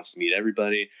butterfly. She wants to meet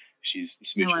everybody. She's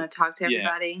I want to talk to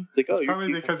everybody. Yeah. Like, It's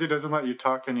probably because he doesn't let you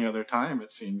talk any other time,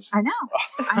 it seems. I know.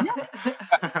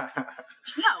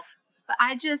 No, but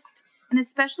and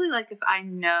especially like if I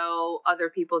know other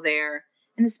people there,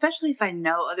 and especially if I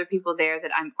know other people there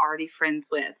that I'm already friends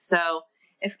with. So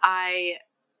if I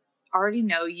already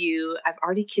know you, I've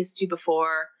already kissed you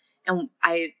before, and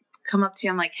I come up to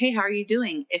you, I'm like, hey, how are you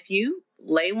doing? If you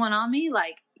lay one on me,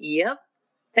 like, yep,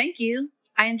 thank you.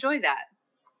 I enjoy that.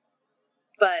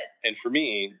 But and for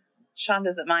me, Sean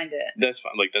doesn't mind it. That's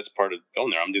fine. Like that's part of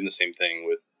going there. I'm doing the same thing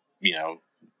with,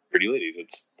 pretty ladies.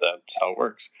 That's how it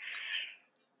works.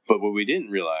 But what we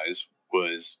didn't realize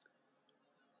was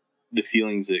the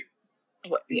feelings that,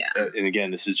 and again,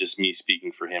 this is just me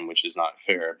speaking for him, which is not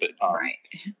fair, but, right.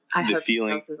 I hope he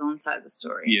tells his own side of the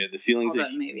story. Yeah. The feelings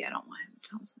Although maybe I don't want him to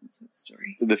tell his own side of the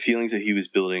story. The feelings that he was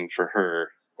building for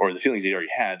her, or the feelings he already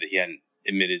had that he hadn't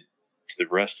admitted to the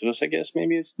rest of us, I guess,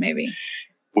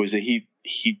 was that he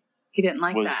didn't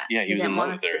like that. Yeah, he was in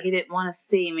love with her. He didn't want to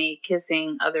see me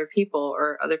kissing other people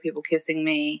or other people kissing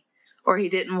me, or he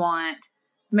didn't want.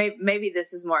 Maybe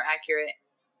this is more accurate.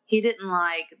 He didn't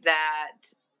like that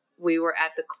we were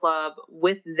at the club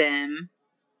with them,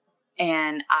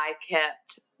 and I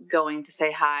kept going to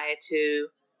say hi to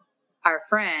our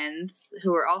friends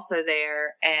who were also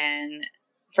there, and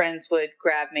friends would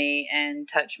grab me and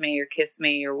touch me or kiss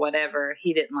me or whatever.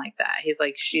 He didn't like that. He's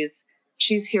like, she's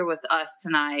here with us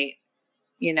tonight,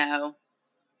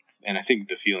 And I think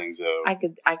the feelings, though, I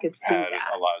could see had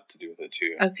that a lot to do with it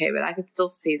too. Okay, but I could still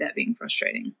see that being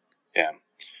frustrating. Yeah.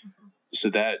 So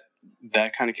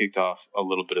that kind of kicked off a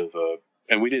little bit of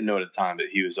and we didn't know it at the time, but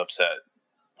he was upset,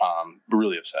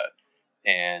 really upset.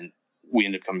 And we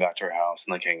ended up coming back to our house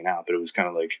and like hanging out, but it was kind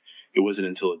of like, it wasn't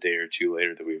until a day or two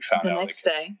later that we found out next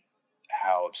day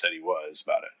how upset he was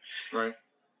about it. Right.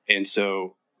 And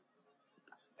so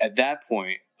at that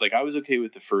point, like I was okay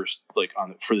with the first, like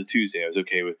for the Tuesday, I was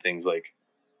okay with things like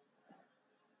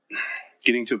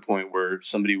getting to a point where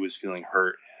somebody was feeling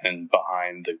hurt and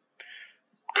behind the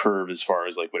curve as far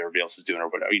as like what everybody else is doing or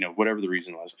whatever, whatever the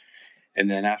reason was. And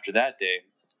then after that day,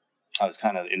 I was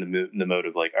kind of in the mode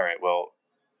of like, all right, well,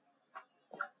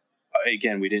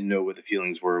 again, we didn't know what the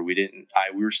feelings were. We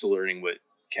were still learning what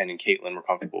Ken and Caitlin were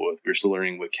comfortable with. We were still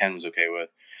learning what Ken was okay with.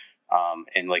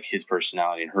 And like his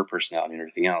personality and her personality and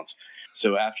everything else.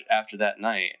 So after that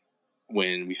night,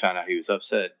 when we found out he was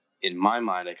upset, in my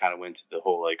mind, I kind of went to the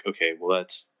whole like, okay, well,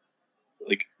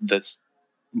 that's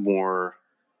more,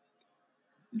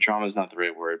 drama is not the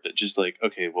right word, but just like,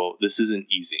 okay, well, this isn't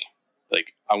easy.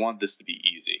 Like, I want this to be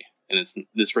easy, and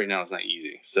this right now is not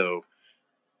easy. So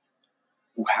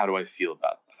how do I feel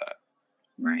about that?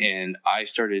 Right. And I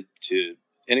started to,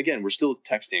 and again, we're still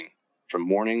texting from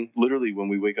morning, literally when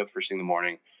we wake up first thing in the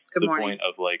morning, to the point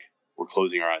of like, we're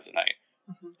closing our eyes at night.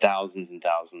 Mm-hmm. Thousands and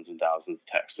thousands and thousands of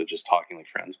texts of just talking like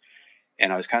friends.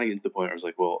 And I was kind of getting to the point where I was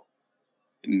like, well,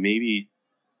 maybe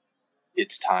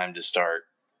it's time to start,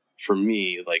 for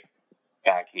me, like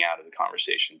backing out of the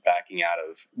conversation, backing out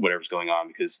of whatever's going on,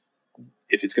 because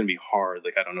if it's going to be hard,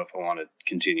 like, I don't know if I want to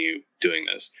continue doing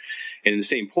this. And in the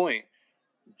same point,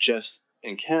 Jess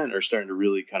and Ken are starting to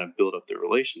really kind of build up their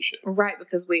relationship. Right,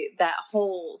 because that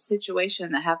whole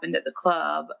situation that happened at the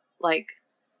club, like,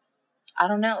 I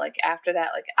don't know, like after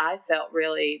that, like I felt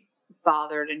really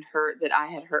bothered and hurt that I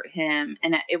had hurt him,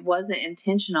 and it wasn't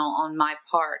intentional on my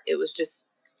part. It was just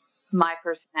my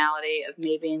personality of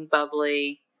me being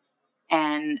bubbly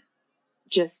and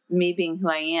just me being who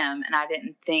I am. And I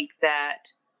didn't think that,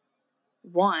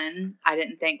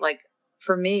 like,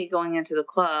 for me going into the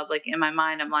club, like in my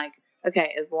mind, I'm like,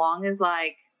 okay, as long as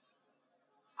like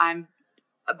I'm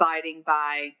abiding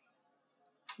by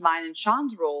mine and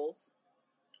Sean's rules,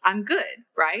 I'm good,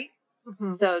 right?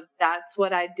 Mm-hmm. So that's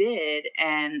what I did,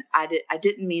 and I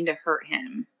didn't mean to hurt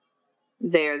him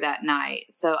there that night.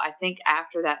 So I think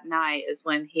after that night is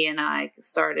when he and I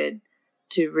started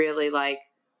to really like,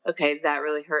 okay, that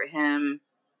really hurt him.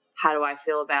 How do I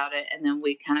feel about it? And then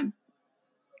we kind of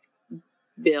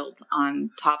built on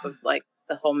top of like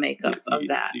the whole makeup of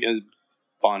that. You guys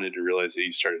bonded to realize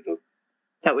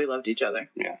that we loved each other.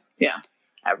 Yeah. Yeah.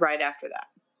 Right after that.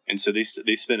 And so they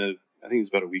spent I think it's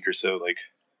about a week or so, like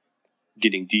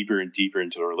getting deeper and deeper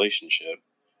into a relationship,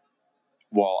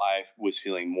 while I was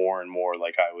feeling more and more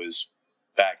like I was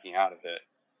backing out of it.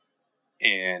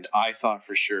 And I thought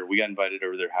for sure we got invited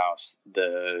over to their house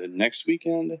the next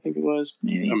weekend, I think it was,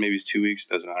 or maybe it's 2 weeks,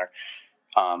 doesn't matter.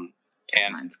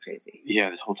 Timeline's crazy. Yeah,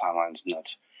 the whole timeline's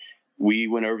nuts. We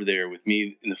went over there with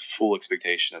me in the full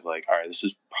expectation of like, all right, this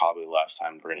is probably the last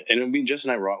time we're gonna. And I mean, Jess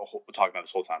and I were talking about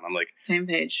this whole time. I'm like, same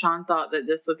page. Sean thought that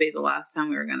this would be the last time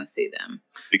we were going to see them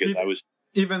because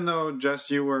even though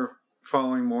Jess, you were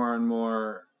falling more and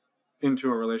more into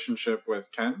a relationship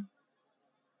with Ken.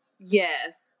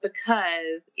 Yes,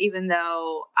 because even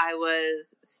though I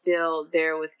was still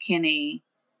there with Kenny,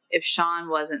 if Sean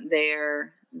wasn't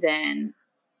there, then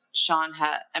Sean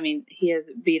he has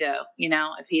veto, you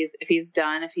know, if he's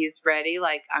done, if he's ready,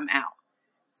 like I'm out.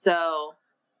 So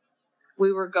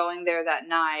we were going there that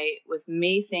night with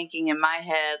me thinking in my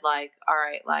head, like, all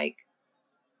right, like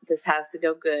this has to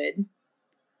go good.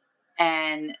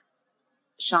 And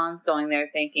Sean's going there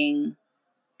thinking,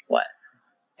 what?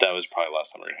 That was probably the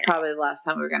last time we were going to hang out. Probably the last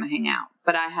time we were going to hang out.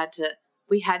 But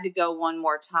we had to go one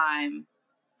more time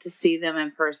to see them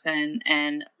in person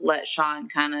and let Sean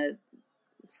kind of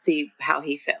see how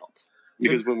he felt.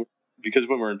 Because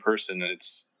when we're in person,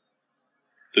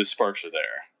 those sparks are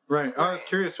there. Right. I was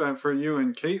curious for you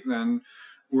and Kate then,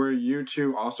 were you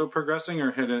two also progressing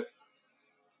or hit it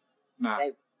not?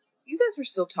 You guys were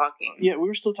still talking. Yeah, we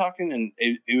were still talking, and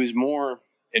it was more,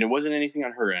 and it wasn't anything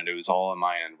on her end. It was all on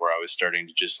my end where I was starting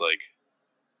to just like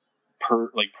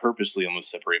purposely almost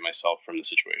separate myself from the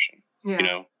situation. Yeah. You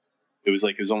know, it was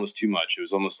almost too much. It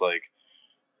was almost like,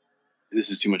 this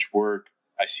is too much work.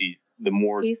 I see the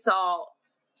more he saw.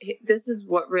 This is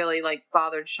what really like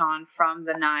bothered Sean from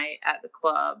the night at the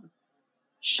club.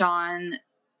 Sean,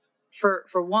 for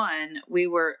one, we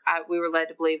were led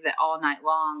to believe that all night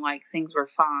long, like things were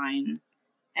fine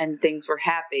and things were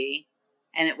happy.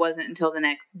 And it wasn't until the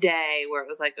next day where it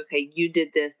was like, okay, you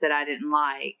did this that I didn't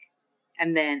like.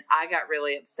 And then I got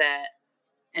really upset.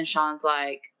 And Sean's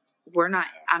like,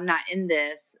 I'm not in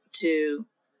this to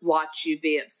watch you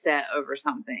be upset over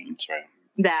something. That's right.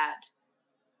 That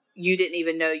you didn't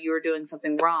even know you were doing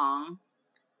something wrong.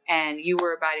 And you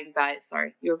were abiding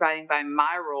by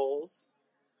my rules.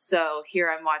 So here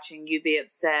I'm watching you be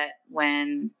upset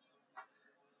when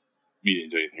you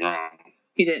didn't do anything wrong.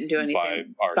 You didn't do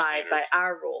anything by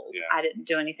our rules. Yeah. I didn't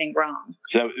do anything wrong.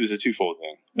 So it was a twofold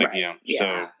thing. Like, right. You know, yeah.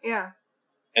 So yeah.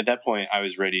 At that point, I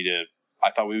was ready to.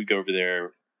 I thought we would go over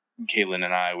there. Caitlin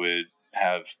and I would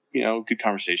have, you know, good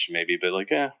conversation maybe, but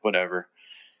like, whatever.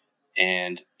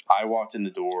 And I walked in the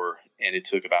door, and it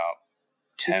took about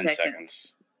 10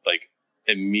 seconds. Like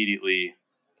immediately.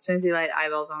 As soon as he laid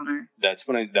eyeballs on her.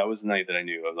 That was the night that I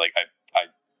knew. I was like,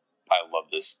 I love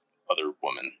this other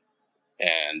woman,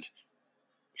 and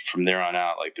from there on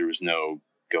out, like there was no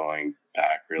going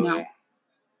back, really.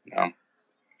 No.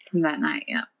 From that night,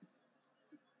 yeah.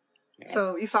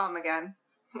 So you saw him again,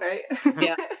 right?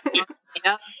 Yeah.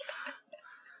 Yep.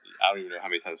 I don't even know how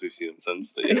many times we've seen him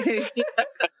since. But yeah.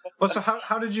 Well, so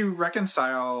how did you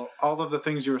reconcile all of the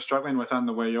things you were struggling with on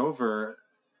the way over?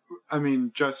 I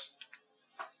mean, just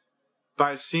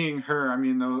by seeing her, I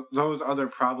mean, those other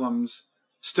problems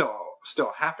still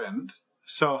happened.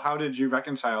 So how did you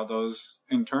reconcile those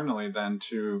internally then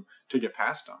to get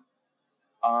past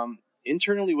them?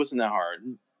 Internally wasn't that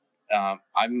hard.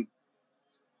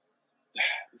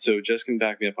 So Jess can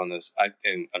back me up on this.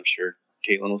 And I'm sure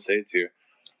Caitlin will say it too.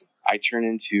 I turn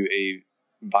into a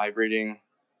vibrating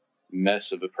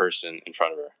mess of a person in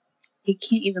front of her. He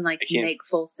can't even make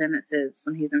full sentences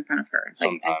when he's in front of her.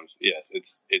 Sometimes, yes,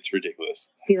 it's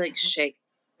ridiculous. He shakes.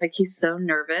 He's so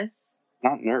nervous.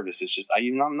 Not nervous. It's just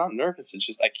I'm not nervous. It's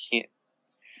just I can't.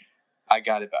 I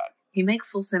got it bad. He makes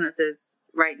full sentences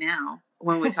right now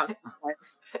when we talk about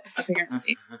this,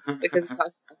 apparently, because he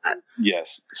talks about that.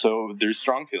 Yes. So there's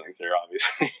strong feelings there,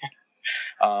 obviously.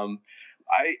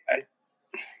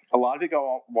 A lot of it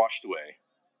got washed away,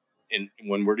 and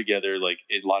when we're together, a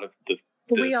lot of the.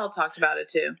 But we all talked about it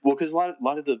too. Well, because a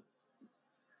lot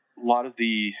of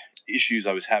the issues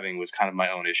I was having was kind of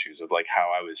my own issues of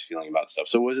how I was feeling about stuff.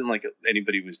 So it wasn't like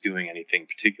anybody was doing anything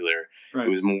particular. Right. It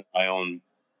was more my own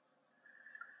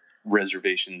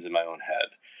reservations in my own head.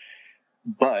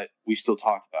 But we still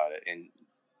talked about it, and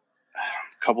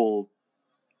a couple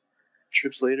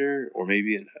trips later, or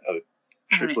maybe a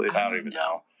trip later, I don't even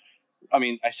know. I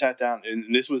mean, I sat down,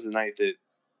 and this was the night that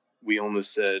we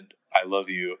almost said, "I love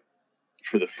you,"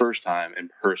 for the first time in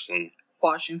person.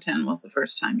 Washington was the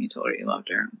first time you told her you loved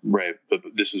her. Right, but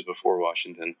this was before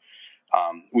Washington.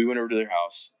 We went over to their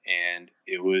house, and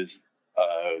it was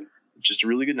just a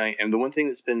really good night. And the one thing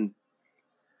that's been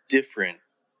different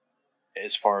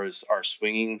as far as our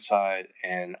swinging side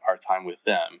and our time with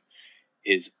them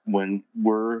is when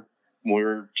we're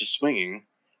just swinging,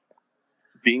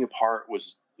 being apart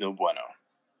was no bueno.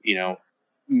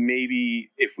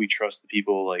 Maybe if we trust the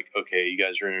people, okay, you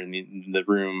guys are in the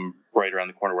room right around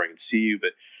the corner where I can see you,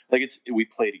 but we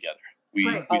play together. We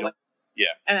don't, yeah.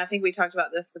 And I think we talked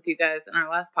about this with you guys in our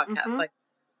last podcast. Mm-hmm.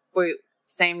 We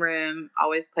same room,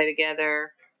 always play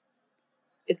together.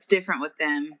 It's different with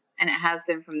them, and it has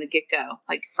been from the get-go.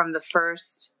 From the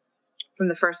first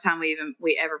time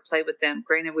we ever played with them.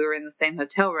 Granted, we were in the same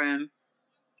hotel room,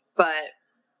 but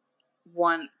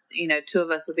two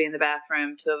of us would be in the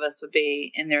bathroom, two of us would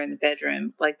be in there in the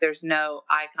bedroom. There's no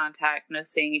eye contact, no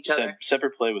seeing each other.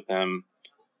 Separate play with them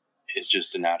is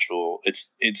just a natural.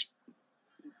 It's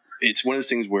one of those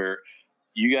things where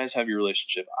you guys have your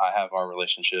relationship, I have our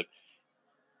relationship.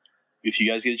 If you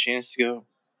guys get a chance to go,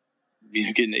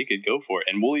 get naked, go for it,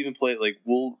 and we'll even play. It's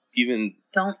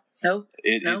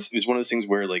one of those things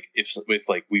where if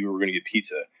we were going to get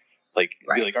pizza, right.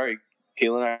 Be all right,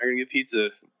 Kayla and I are going to get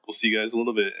pizza. We'll see you guys in a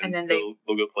little bit, and then they'll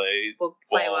go play. We'll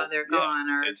play while they're gone,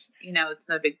 or it's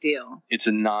no big deal. It's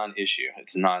a non-issue.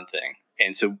 It's a non-thing,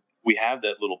 and so we have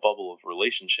that little bubble of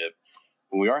relationship.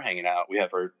 When we are hanging out, we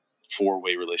have our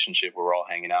 4-way relationship where we're all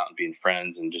hanging out and being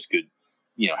friends and just good,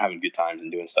 having good times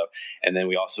and doing stuff. And then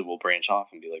we also will branch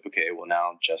off and be okay, well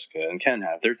now Jessica and Ken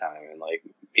have their time, and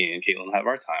me and Caitlin have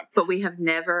our time. But we have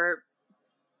never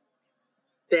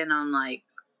been on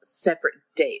separate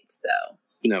dates though.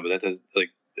 No, but that does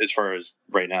as far as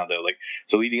right now though,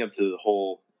 so leading up to the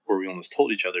whole where we almost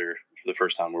told each other for the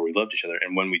first time where we loved each other,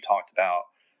 and when we talked about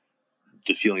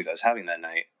the feelings I was having that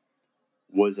night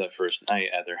was that first night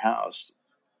at their house,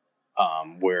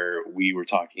 where we were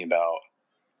talking about.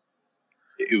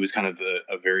 It was kind of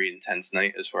a very intense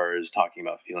night as far as talking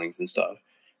about feelings and stuff.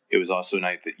 It was also a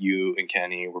night that you and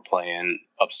Kenny were playing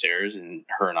upstairs, and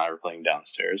her and I were playing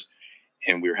downstairs,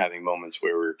 and we were having moments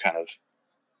where we were kind of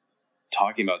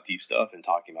talking about deep stuff and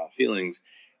talking about feelings,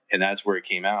 and that's where it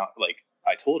came out.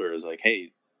 I told her, I was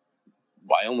hey,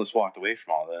 I almost walked away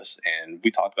from all this, and we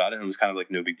talked about it, and it was kind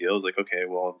of no big deal. It was okay,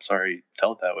 well, I'm sorry you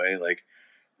felt that way.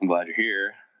 I'm glad you're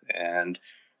here. And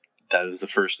that was the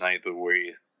first night that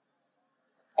we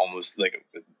almost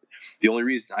the only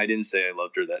reason I didn't say I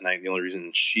loved her that night, the only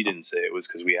reason she didn't say it was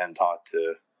because we hadn't talked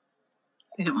to.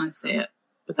 They didn't want to say it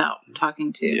without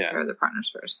talking to their other partners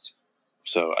first.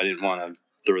 So I didn't want to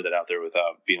throw that out there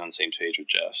without being on the same page with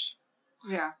Jess.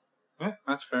 Yeah. Yeah,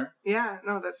 that's fair. Yeah,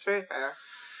 no, that's very fair.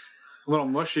 A little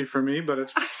mushy for me, but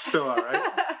it's still all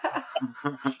right.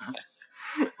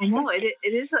 I know it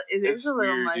is a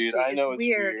little weird, mushy. Dude. I know it's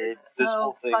weird. It's this so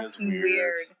whole thing fucking is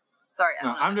weird. Sorry,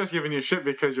 no, I'm just giving you shit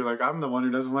because you're I'm the one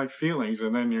who doesn't like feelings,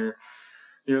 and then you're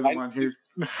the one who.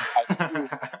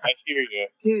 I hear you,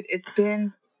 dude. It's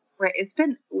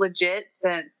been legit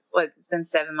since it's been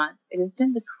 7 months. It has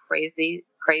been the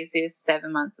craziest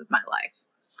 7 months of my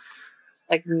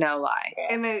life. No lie.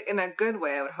 In a good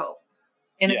way, I would hope.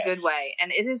 In a good way,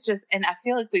 and it is just, and I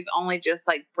feel we've only just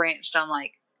branched on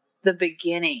the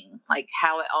beginning,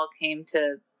 how it all came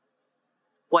to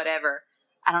whatever.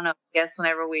 I don't know. I guess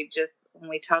when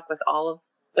we talk with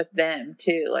them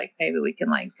too, maybe we can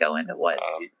go into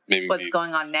what's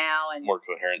going on now and more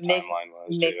coherent timeline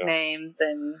wise nicknames too.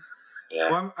 And yeah.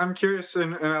 Well, I'm curious,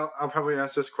 and I'll probably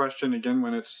ask this question again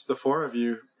when it's the 4 of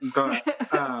you, but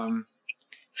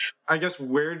I guess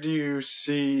where do you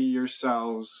see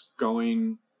yourselves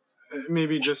going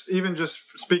maybe just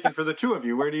speaking for the two of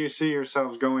you, where do you see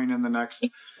yourselves going in the next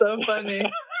So funny.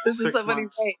 This is 6 so funny.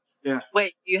 months? Wait. Yeah.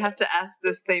 Wait, you have to ask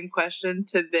the same question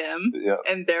to them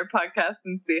in their podcast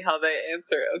and see how they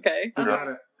answer, okay? You got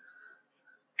it.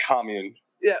 Commune.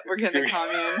 Yeah, we're gonna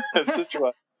commune. Sister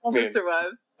wives. Sister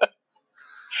wives.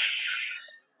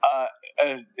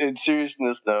 In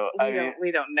seriousness, though,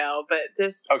 We don't know, but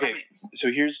this. Okay,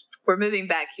 so we're moving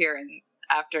back here, and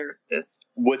after this,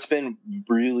 what's been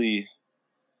really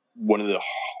one of the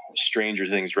stranger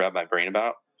things to wrap my brain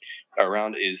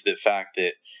around is the fact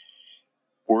that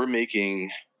we're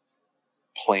making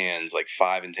plans, like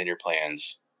 5 and 10 year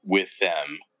plans with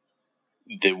them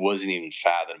that wasn't even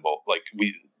fathomable. Like,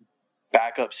 we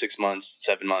back up 6 months,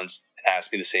 7 months,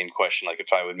 ask me the same question, like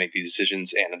if I would make these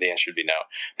decisions, and the answer would be no.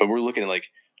 But we're looking at like,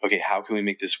 okay, how can we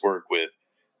make this work with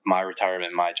my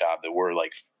retirement, my job that we're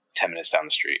like 10 minutes down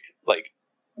the street? Like,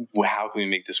 how can we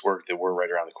make this work that we're right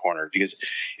around the corner? Because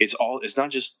it's not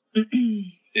just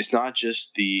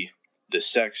the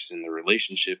sex and the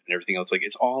relationship and everything else. Like,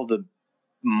 it's all the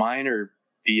minor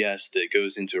BS that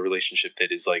goes into a relationship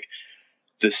that is like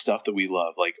the stuff that we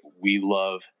love. Like, we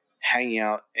love hanging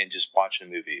out and just watching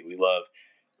a movie. We love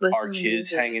our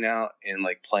kids hanging out and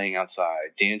like playing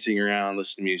outside, dancing around,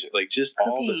 listening to music, like just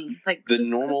cooking, all the just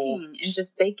normal cooking and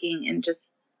just baking and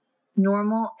just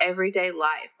normal everyday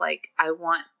life. Like, I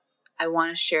want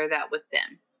to share that with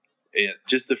them. Yeah,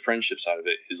 just the friendship side of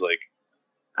it is like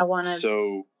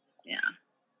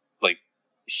like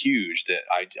huge that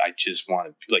I just want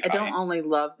to like. I don't only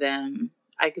love them;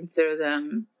 I consider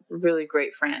them really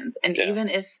great friends, and even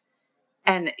if,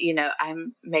 and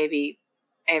I'm maybe.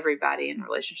 Everybody in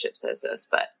relationships says this,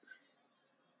 but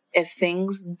if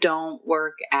things don't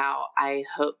work out, I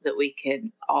hope that we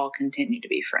can all continue to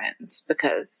be friends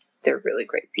because they're really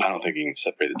great people. I don't think you can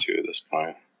separate the two at this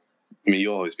point. I mean,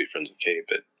 you'll always be friends with Kate,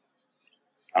 but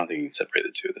I don't think you can separate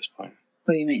the two at this point.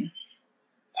 What do you mean?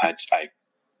 I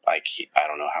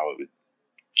don't know how it would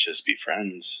just be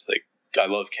friends. Like, I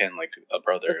love Ken like a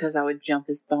brother. Because I would jump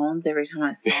his bones every time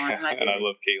I saw him. And I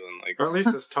love Caitlin. Like, or at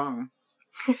least his tongue.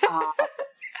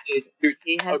 Dude,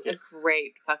 he has a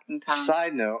great fucking tongue.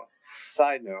 Side note.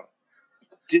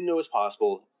 Didn't know it was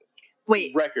possible.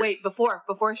 Wait, before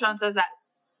Sean says that,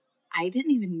 I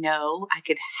didn't even know I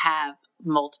could have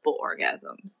multiple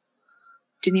orgasms.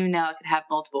 Didn't even know I could have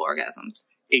multiple orgasms.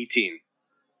 18.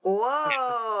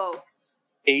 Whoa.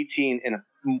 18 and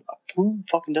who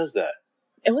fucking does that?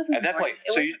 It wasn't at that point.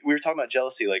 We were talking about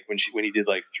jealousy, like when he did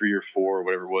like 3 or 4 or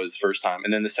whatever it was the first time,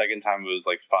 and then the second time it was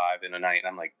like 5 in a night, and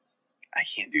I'm like, I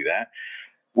can't do that.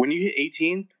 When you hit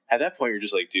 18, at that point you're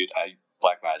just like, dude,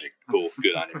 black magic, cool,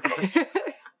 good on you.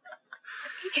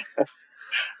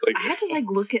 Like, I had to like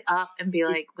look it up and be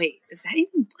like, wait, is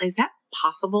that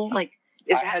possible? Like,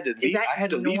 I had to leave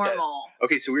that.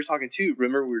 Okay, so we were talking too.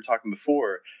 Remember we were talking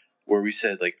before where we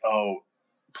said like, oh,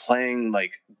 playing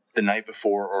like the night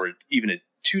before or even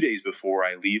 2 days before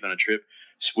I leave on a trip,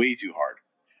 it's way too hard.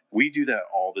 We do that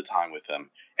all the time with them.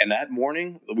 And that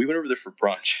morning, we went over there for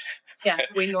brunch. Yeah,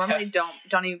 we normally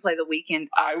don't even play the weekend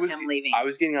of him leaving. I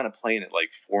was getting on a plane at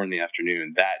like 4 in the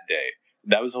afternoon that day.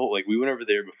 That was the whole, like, we went over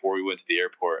there before we went to the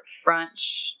airport.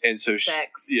 Brunch, and so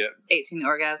sex, 18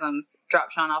 orgasms, drop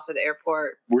Sean off at the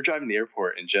airport. We're driving to the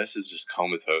airport, and Jess is just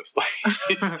comatose.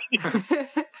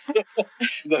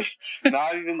 Like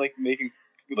not even, like, making,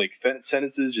 like,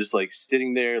 sentences, just, like,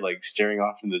 sitting there, like, staring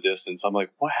off in the distance. I'm like,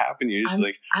 what happened? You're just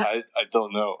I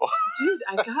don't know. Dude,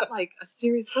 I got, like, a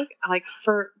serious work, like,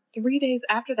 for 3 days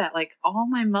after that. Like, all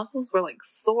my muscles were, like,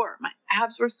 sore. My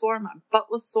abs were sore. My butt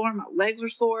was sore. My legs were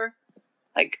sore.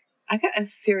 Like, I got a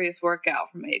serious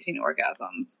workout from 18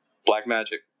 orgasms. Black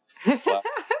magic.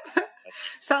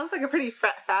 Sounds like a pretty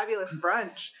fabulous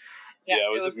brunch. Yeah,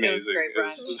 it was amazing. It was a great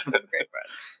brunch. It was a great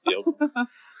brunch. Yep.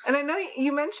 And I know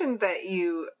you mentioned that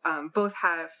you both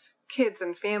have kids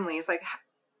and families. Like,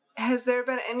 has there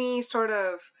been any sort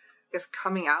of, I guess,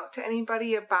 coming out to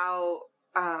anybody about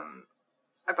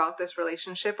this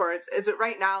relationship? Or is it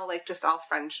right now, like, just all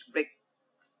friends, like,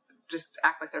 just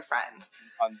act like they're friends?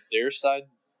 On their side,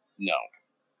 no.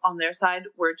 On their side,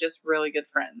 we're just really good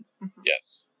friends.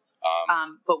 Yes.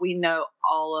 But we know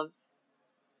all of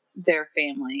their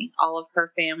family, all of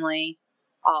her family,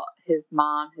 his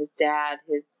mom, his dad,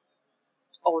 his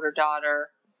older daughter,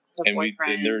 her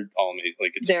boyfriend. And they're all amazing.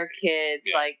 Like, it's their kids,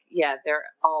 they're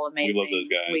all amazing. We love those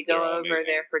guys. We go over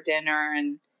there for dinner,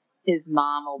 and his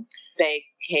mom will bake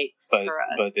cakes for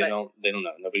us. But they don't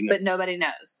know. Nobody knows. But nobody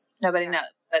knows. Nobody knows.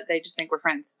 But they just think we're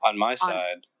friends. On my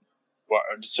side,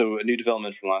 so a new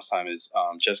development from last time is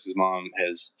Jessica's mom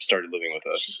has started living with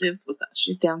us. She lives with us.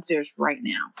 She's downstairs right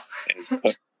now.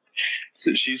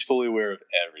 She's fully aware of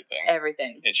everything.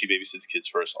 Everything. And she babysits kids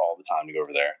for us all the time to go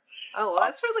over there. Oh, well,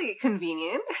 that's really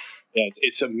convenient. Yeah,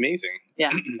 it's amazing.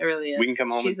 Yeah, it really is. We can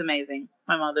come home. She's amazing.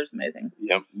 My mother's amazing.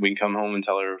 Yep, we can come home and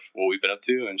tell her what we've been up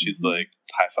to, and she's like,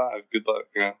 high five, good luck,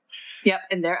 you know. Yep,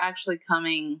 and they're actually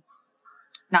coming,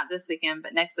 not this weekend,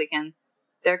 but next weekend.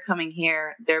 They're coming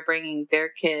here. They're bringing their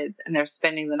kids, and they're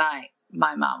spending the night.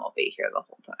 My mom will be here the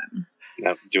whole time.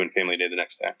 Yep, doing family day the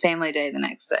next day. Family day the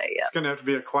next day, yeah. It's going to have to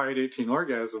be a quiet 18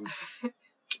 orgasm.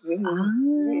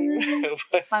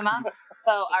 My mom.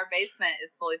 So our basement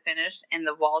is fully finished, and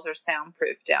the walls are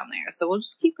soundproof down there. So we'll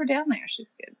just keep her down there.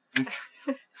 She's good.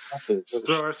 Just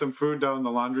throw her some food down the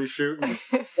laundry chute.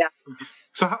 Yeah.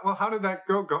 So, how did that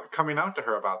go coming out to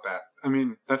her about that? I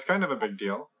mean, that's kind of a big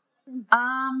deal.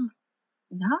 Not.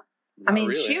 I mean,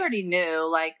 really. She already knew.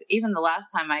 Like, even the last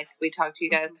time we talked to you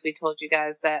guys, we told you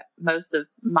guys that most of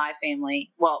my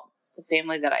family, well, the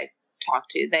family that I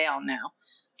talked to, they all know.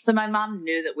 So my mom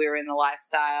knew that we were in the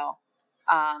lifestyle.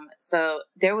 So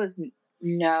there was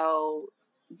no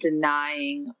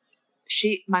denying.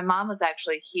 My mom was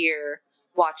actually here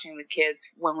watching the kids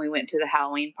when we went to the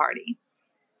Halloween party.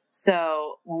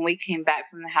 So when we came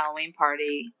back from the Halloween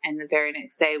party and the very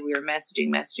next day we were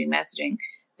messaging,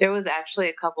 there was actually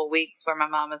a couple weeks where my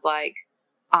mom was like,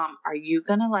 are you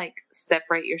going to like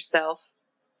separate yourself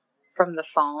from the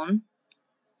phone?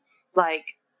 Like,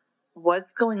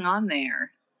 what's going on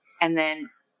there? And then,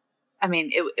 I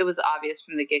mean, it was obvious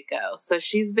from the get-go. So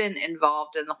she's been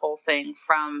involved in the whole thing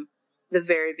from the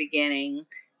very beginning.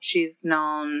 She's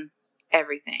known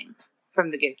everything from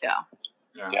the get-go.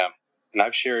 Yeah. And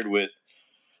I've shared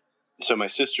so my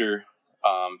sister,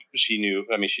 she knew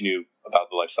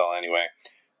about the lifestyle anyway.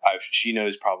 She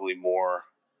knows probably more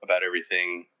about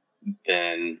everything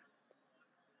than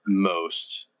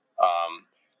most.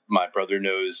 My brother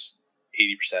knows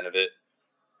 80% of it.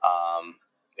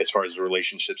 As far as the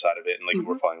relationship side of it, and like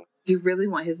we're fine. You really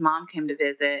want his mom came to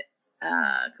visit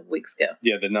a couple weeks ago.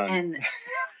 Yeah, the nun. And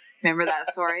remember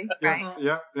that story, right?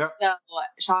 Yeah. So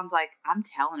Sean's like, I'm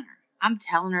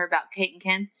telling her about Kate and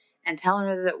Ken, and telling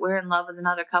her that we're in love with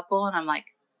another couple, and I'm like,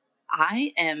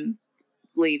 I am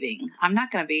leaving. I'm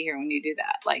not going to be here when you do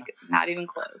that. Like, not even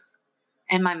close.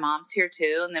 And my mom's here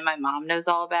too, and then my mom knows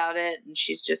all about it, and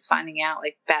she's just finding out,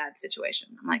 like, bad situation.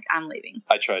 I'm like, I'm leaving.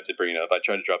 I tried to bring it up. I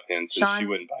tried to drop hints, and she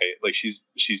wouldn't bite. Like,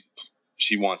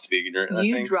 she wants to be ignorant.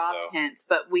 You dropped hints,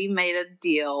 but we made a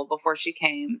deal before she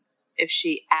came. If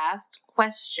she asked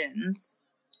questions,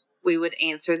 we would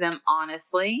answer them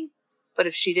honestly. But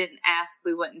if she didn't ask,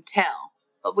 we wouldn't tell.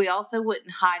 But we also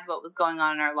wouldn't hide what was going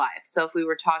on in our life. So if we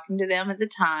were talking to them at the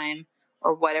time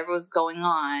or whatever was going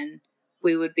on,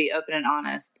 we would be open and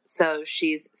honest. So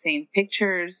she's seen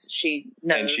pictures. She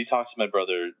knows. And she talks to my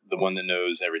brother, the one that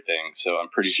knows everything. So I'm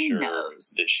pretty sure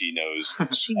knows. that she knows.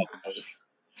 She knows.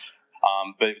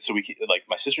 But so like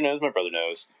my sister knows, my brother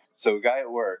knows. So a guy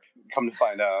at work, come to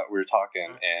find out, we were talking,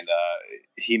 and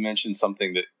he mentioned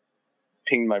something that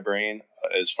pinged my brain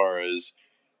as far as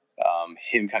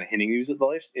him kind of hinting he was in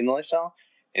the lifestyle.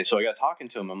 And so I got talking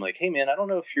to him. I'm like, hey man, I don't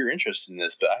know if you're interested in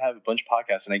this, but I have a bunch of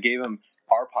podcasts, and I gave him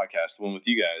our podcast, the one with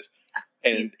you guys.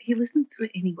 And he listens to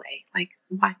it anyway. Like,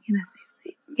 why can't I say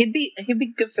his name? He'd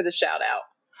be good for the shout out.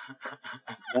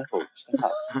 No,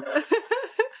 stop.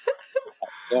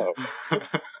 No.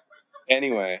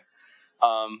 Anyway,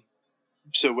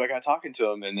 so I got talking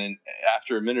to him, and then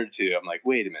after a minute or two, I'm like,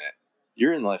 wait a minute,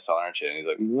 you're in the lifestyle, aren't you? And he's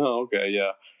like, no, okay,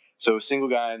 yeah. So a single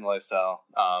guy in the lifestyle,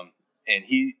 and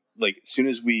he, like, as soon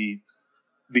as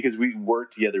because we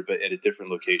worked together, but at a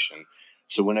different location.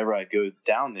 So whenever I'd go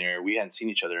down there, we hadn't seen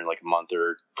each other in like a month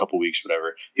or a couple weeks,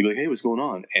 whatever. He'd be like, hey, what's going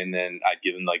on? And then I'd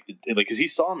give him because he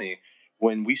saw me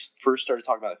when we first started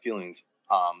talking about feelings,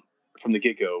 from the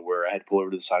get-go, where I had to pull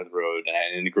over to the side of the road,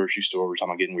 and in the grocery store, we were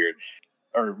talking about getting weird.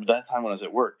 Or that time when I was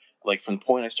at work, like from the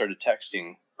point I started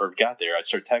texting or got there, I'd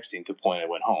start texting to the point I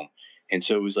went home. And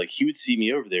so it was like he would see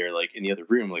me over there, like in the other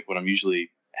room, like when I'm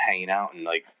usually hanging out and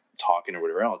like talking or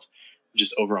whatever else,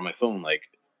 just over on my phone, like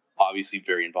obviously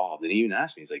very involved. And he even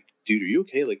asked me, he's like, dude, are you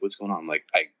okay? Like, what's going on? I'm like,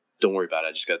 don't worry about it.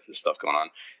 I just got this stuff going on.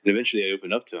 And eventually I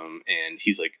opened up to him, and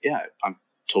he's like, yeah, I'm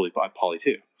poly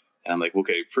too. And I'm like,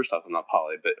 okay, first off, I'm not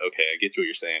poly, but okay, I get to what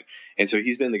you're saying. And so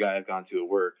he's been the guy I've gone to at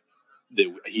work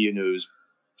that he knows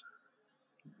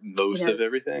most of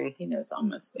everything. He knows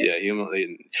almost. Yeah,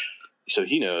 so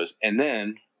he knows. And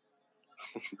then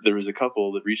there was a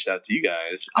couple that reached out to you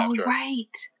guys after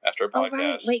our podcast.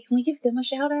 Right. Wait, can we give them a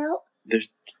shout out? There's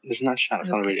not a shout out.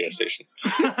 It's not a radio station.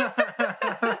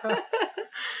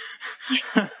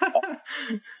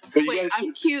 But wait,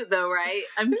 I'm cute though, right?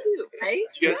 I'm cute, right?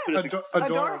 You guys put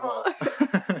adorable.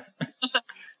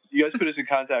 you guys put us in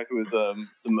contact with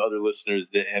some other listeners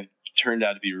that have turned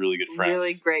out to be really good friends.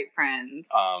 Really great friends.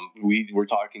 We were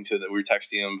talking to them. We were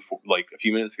texting them like a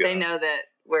few minutes ago. They know that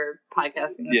we're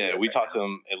podcasting. Yeah, we talk to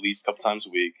them at least a couple times a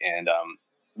week, and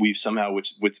we've somehow,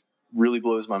 which really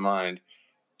blows my mind,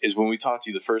 is when we talked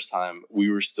to you the first time, we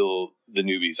were still the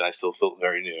newbies, and I still felt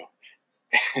very new.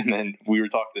 And then we were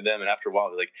talking to them, and after a while,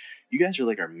 they're like, "You guys are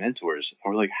like our mentors."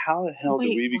 And we're like, "How the hell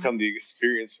did we become the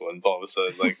experienced ones all of a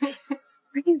sudden?" Like,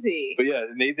 crazy. But yeah,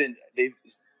 they've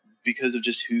because of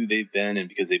just who they've been, and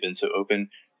because they've been so open,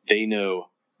 they know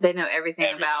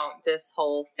everything about this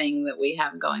whole thing that we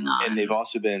have going on. And they've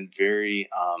also been very,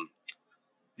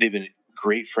 they've been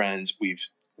great friends.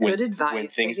 Good advice. When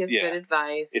things, they give good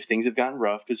advice. If things have gotten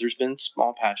rough, because there's been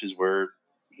small patches where,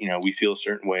 we feel a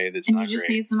certain way that's and not you just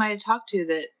great. need somebody to talk to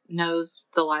that knows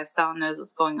the lifestyle, knows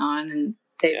what's going on, and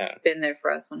they've been there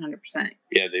for us 100%.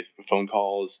 Yeah, they've phone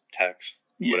calls, texts,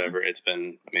 whatever. It's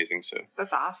been amazing. So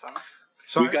that's awesome.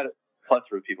 So we've got a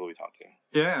plethora of people we talk to.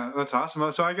 Yeah, that's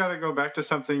awesome. So I got to go back to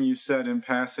something you said in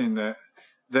passing that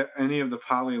any of the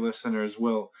poly listeners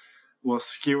will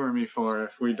skewer me for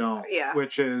if we don't. Yeah.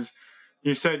 Which is,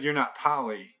 you said you're not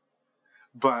poly,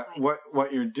 but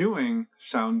what you're doing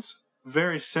sounds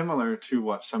very similar to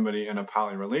what somebody in a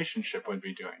poly relationship would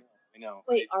be doing. I know.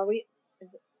 Wait, are we?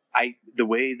 The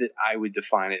way that I would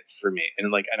define it for me,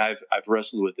 and I've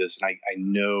wrestled with this, and I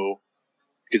know,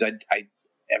 because I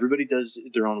everybody does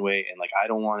it their own way, and like I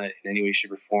don't want it in any way,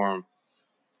 shape, or form.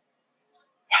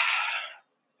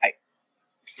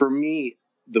 For me,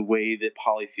 the way that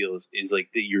poly feels is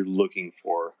like that you're looking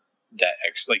for that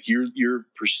like you're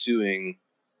pursuing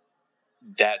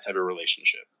that type of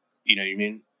relationship. You know what I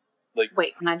mean? Like,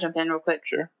 wait, can I jump in real quick?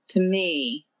 Sure.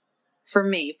 For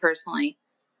me personally,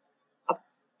 a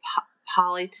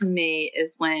poly to me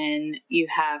is when you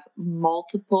have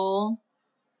multiple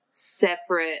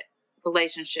separate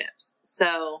relationships.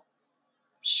 So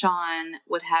Sean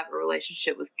would have a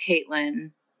relationship with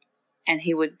Caitlin, and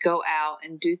he would go out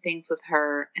and do things with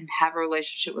her and have a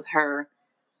relationship with her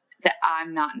that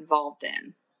I'm not involved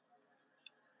in.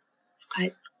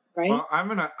 Right? Well, I'm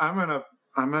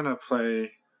gonna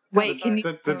play. Wait, can you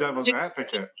the devil's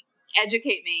advocate?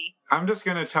 Educate me. I'm just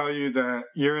gonna tell you that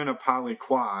you're in a poly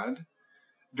quad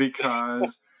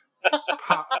because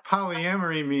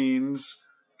polyamory means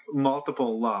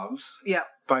multiple loves. Yep.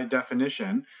 By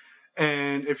definition,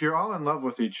 and if you're all in love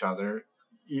with each other,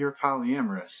 you're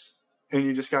polyamorous, and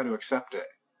you just got to accept it.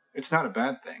 It's not a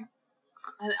bad thing.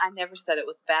 I never said it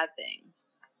was a bad thing.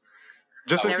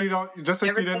 Just like you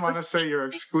didn't want to say you're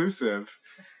exclusive,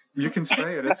 you can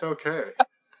say it. It's okay.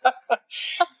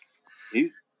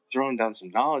 He's throwing down some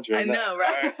knowledge right now. I know,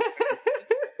 right?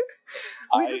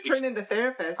 We just turned into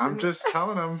therapists. I'm just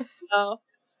telling them. Oh.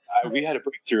 We had a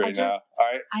breakthrough right now. All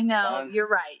right. I know. You're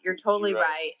right. You're totally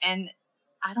right. And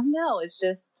I don't know. It's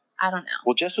just, I don't know.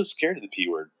 Well, Jess was scared of the P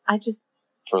word.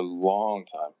 For a long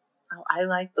time. Oh, I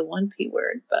like the one P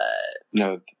word, but...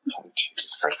 No,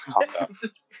 Jesus Christ, calm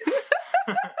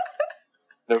down.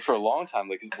 No, for a long time,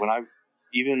 like, when I,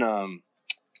 even,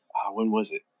 when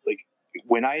was it? Like,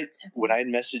 when I had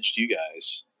messaged you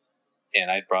guys,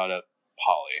 and I brought up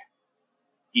poly,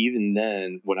 even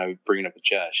then, when I would bring it up with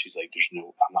Jess, she's like, I'm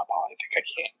not poly, I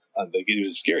can't. Like, it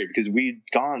was scary, because we'd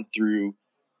gone through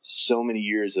so many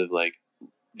years of, like,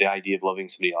 the idea of loving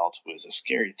somebody else was a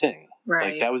scary thing.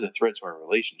 Right. Like, that was a threat to our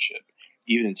relationship.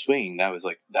 Even in swinging, that was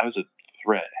a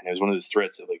threat. And it was one of those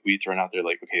threats that, like, we'd thrown out there,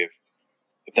 like, okay,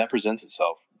 if that presents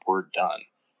itself, we're done.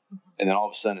 Mm-hmm. And then all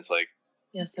of a sudden it's like,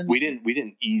 yes, we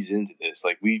didn't ease into this.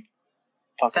 Like, we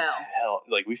fucking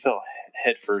we fell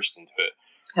head first into it.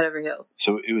 Head over heels.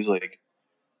 So it was like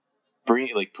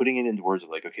putting it into words of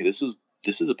like, okay, this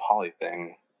is a poly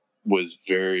thing was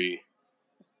very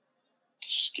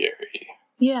scary.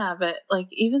 Yeah, but like,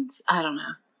 even, I don't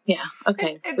know. Yeah.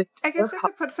 Okay. I guess just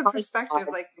to put some perspective,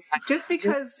 like, just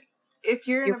because if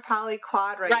you're in a poly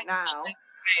quad right now,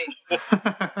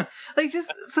 like,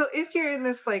 just so if you're in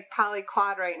this like poly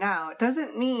quad right now, it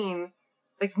doesn't mean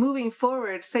like moving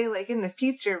forward, say like in the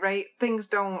future, right? Things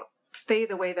don't stay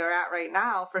the way they're at right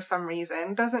now for some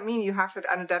reason. Doesn't mean you have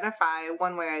to identify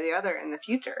one way or the other in the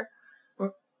future.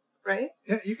 Well, right?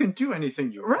 Yeah, you can do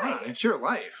anything you want. It's your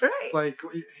life. Right. Like,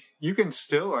 you can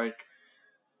still like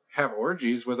have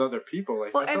orgies with other people.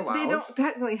 Like, that's allowed. They don't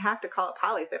technically have to call it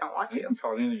poly if they don't want to. You can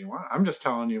call it anything you want. I'm just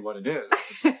telling you what it is.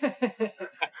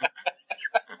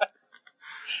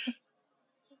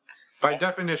 By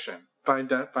definition. By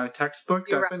textbook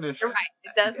definition. You're right.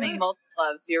 It does mean multiple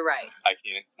loves. You're right. I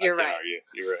can't argue.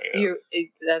 You're right. Yeah.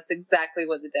 That's exactly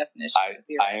what the definition is.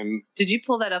 You're right. Did you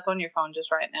pull that up on your phone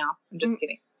just right now? I'm just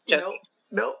kidding. Joking.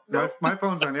 Nope. My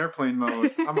phone's on airplane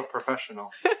mode. I'm a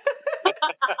professional.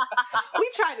 We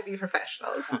try to be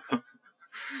professionals.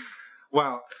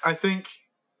 Well,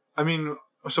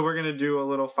 so we're going to do a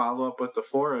little follow-up with the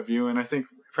four of you, and I think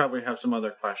we probably have some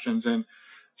other questions. And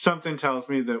something tells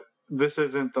me that this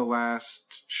isn't the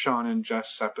last Sean and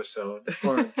Jess episode,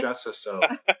 or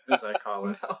Jess-isode, as I call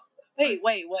it. No. Wait,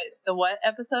 what? The what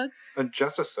episode? A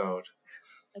Jess-isode.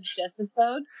 A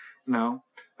Jess-isode? No.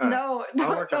 No,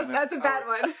 I'll work on it. that's a bad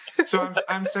one. So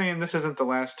I'm saying this isn't the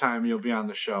last time you'll be on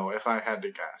the show, if I had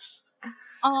to guess.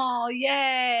 Oh,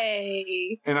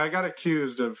 yay! And I got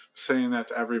accused of saying that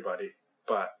to everybody,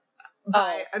 but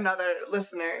By another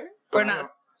listener. We're not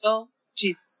special.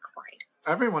 Jesus Christ.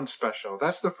 everyone's special.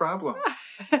 That's the problem.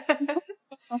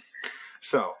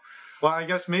 So, well, I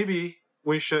guess maybe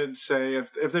we should say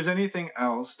if there's anything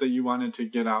else that you wanted to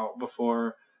get out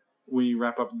before we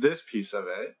wrap up this piece of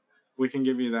it, we can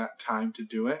give you that time to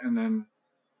do it, and then,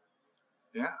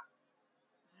 yeah.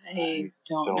 I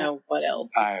don't know what else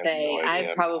I to have say. no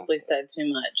idea, I probably said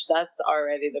too much. That's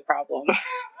already the problem.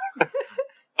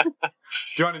 Do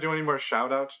you want to do any more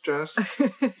shout-outs, Jess?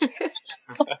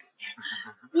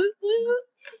 Woo, woo.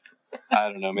 I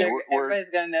don't know, man. Everybody's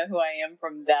gonna know who I am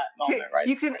from that moment, right?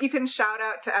 You can shout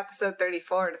out to episode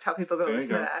 34 to tell people to There you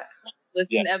listen to go. that.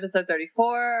 Listen to episode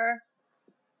 34,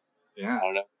 Yeah. I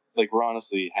don't know. Like, we're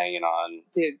honestly hanging on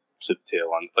dude. to the tail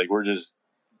end. Like, we're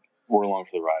along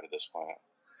for the ride at this point.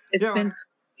 It's Yeah. been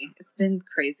crazy. It's been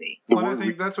crazy. Well, I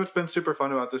think that's what's been super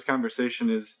fun about this conversation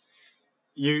is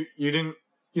you didn't,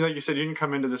 like you said, you didn't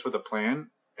come into this with a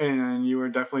plan, and you were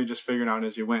definitely just figuring out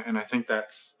as you went. And I think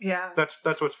that's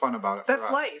what's fun about it. That's for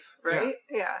us. life, right?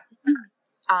 Yeah.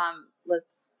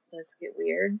 Let's get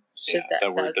weird. Yeah,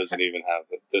 that word doesn't even have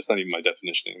it. That's not even my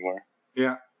definition anymore.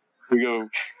 Yeah. We go,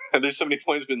 and there's so many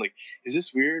points been like, is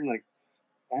this weird? I'm like,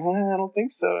 I don't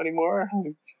think so anymore.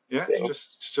 Yeah, So-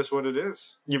 it's just what it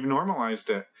is. You've normalized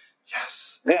it.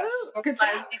 Yes. Yes. Woo, good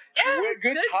job. Yes,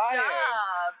 Good tie-in.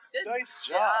 job. Good Nice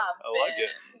job. I like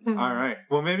Ben. it. All right.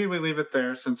 Well, maybe we leave it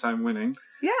there since I'm winning.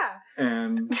 Yeah.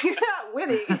 And You're not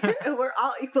winning. We're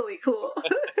all equally cool.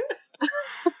 you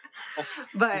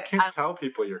But can't tell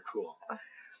people you're cool.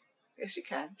 yes, you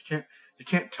can. You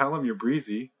can't tell them you're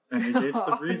breezy and negates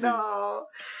the breezy. No.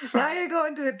 Sorry. Now you're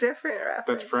going to a different reference.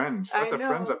 That's Friends. That's I a know.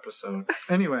 Friends episode.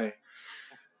 Anyway,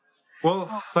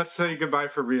 well, let's say goodbye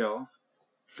for real.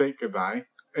 Fake goodbye.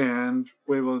 And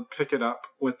we will pick it up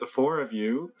with the four of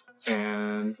you,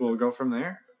 and we'll go from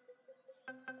there.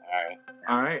 All right.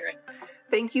 All right.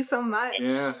 Thank you so much.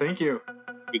 Yeah, thank you.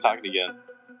 Good talking again.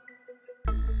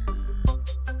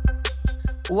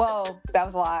 Whoa, that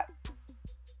was a lot.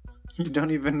 You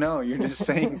don't even know. You're just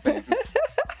saying things.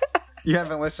 You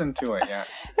haven't listened to it yet.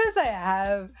 Yes, I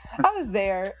have. I was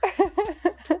there.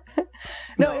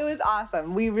 No, it was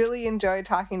awesome. We really enjoyed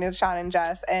talking to Sean and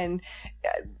Jess, and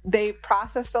they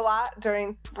processed a lot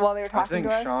while they were I talking think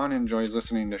to us. Sean enjoys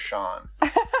listening to Sean.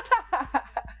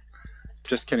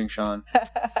 Just kidding, Sean.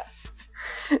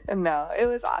 No, it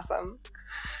was awesome.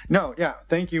 No, yeah.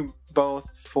 Thank you both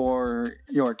for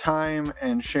your time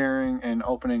and sharing and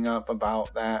opening up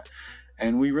about that.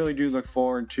 And we really do look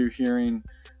forward to hearing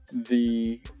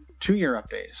the 2-year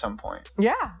update at some point.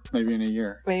 Yeah, Maybe in a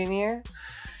year. maybe in a year.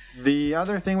 The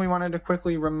other thing we wanted to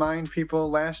quickly remind people,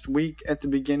 last week at the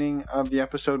beginning of the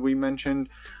episode we mentioned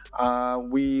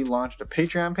we launched a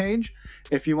Patreon page.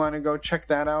 If you want to go check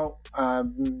that out,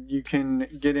 you can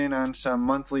get in on some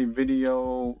monthly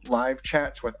video live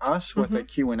chats with us with a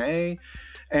Q&A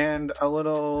and a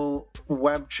little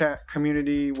web chat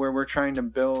community where we're trying to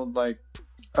build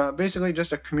basically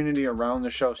just a community around the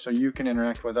show so you can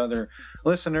interact with other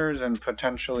listeners and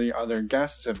potentially other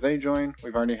guests if they join.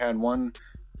 We've already had one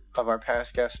of our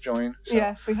past guests join. So.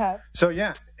 Yes, we have. So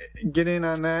yeah, get in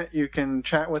on that. You can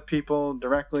chat with people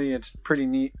directly. It's pretty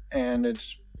neat and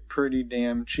it's pretty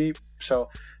damn cheap. So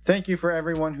thank you for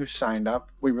everyone who signed up.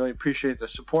 We really appreciate the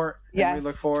support. Yes. And we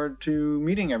look forward to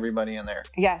meeting everybody in there.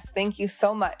 Yes, thank you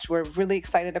so much. We're really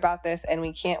excited about this, and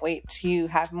we can't wait to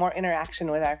have more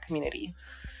interaction with our community.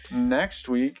 Next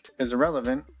week is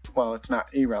irrelevant. Well, it's not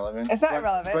irrelevant. It's not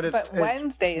irrelevant, but it's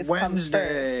Wednesdays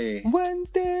Wednesday. comes first.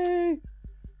 Wednesday.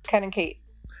 Ken and Kate.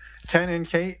 Ken and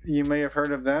Kate, you may have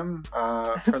heard of them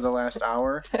for the last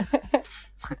hour.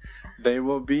 They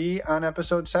will be on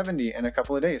episode 70 in a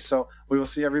couple of days. So we will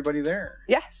see everybody there.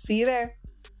 Yeah, see you there.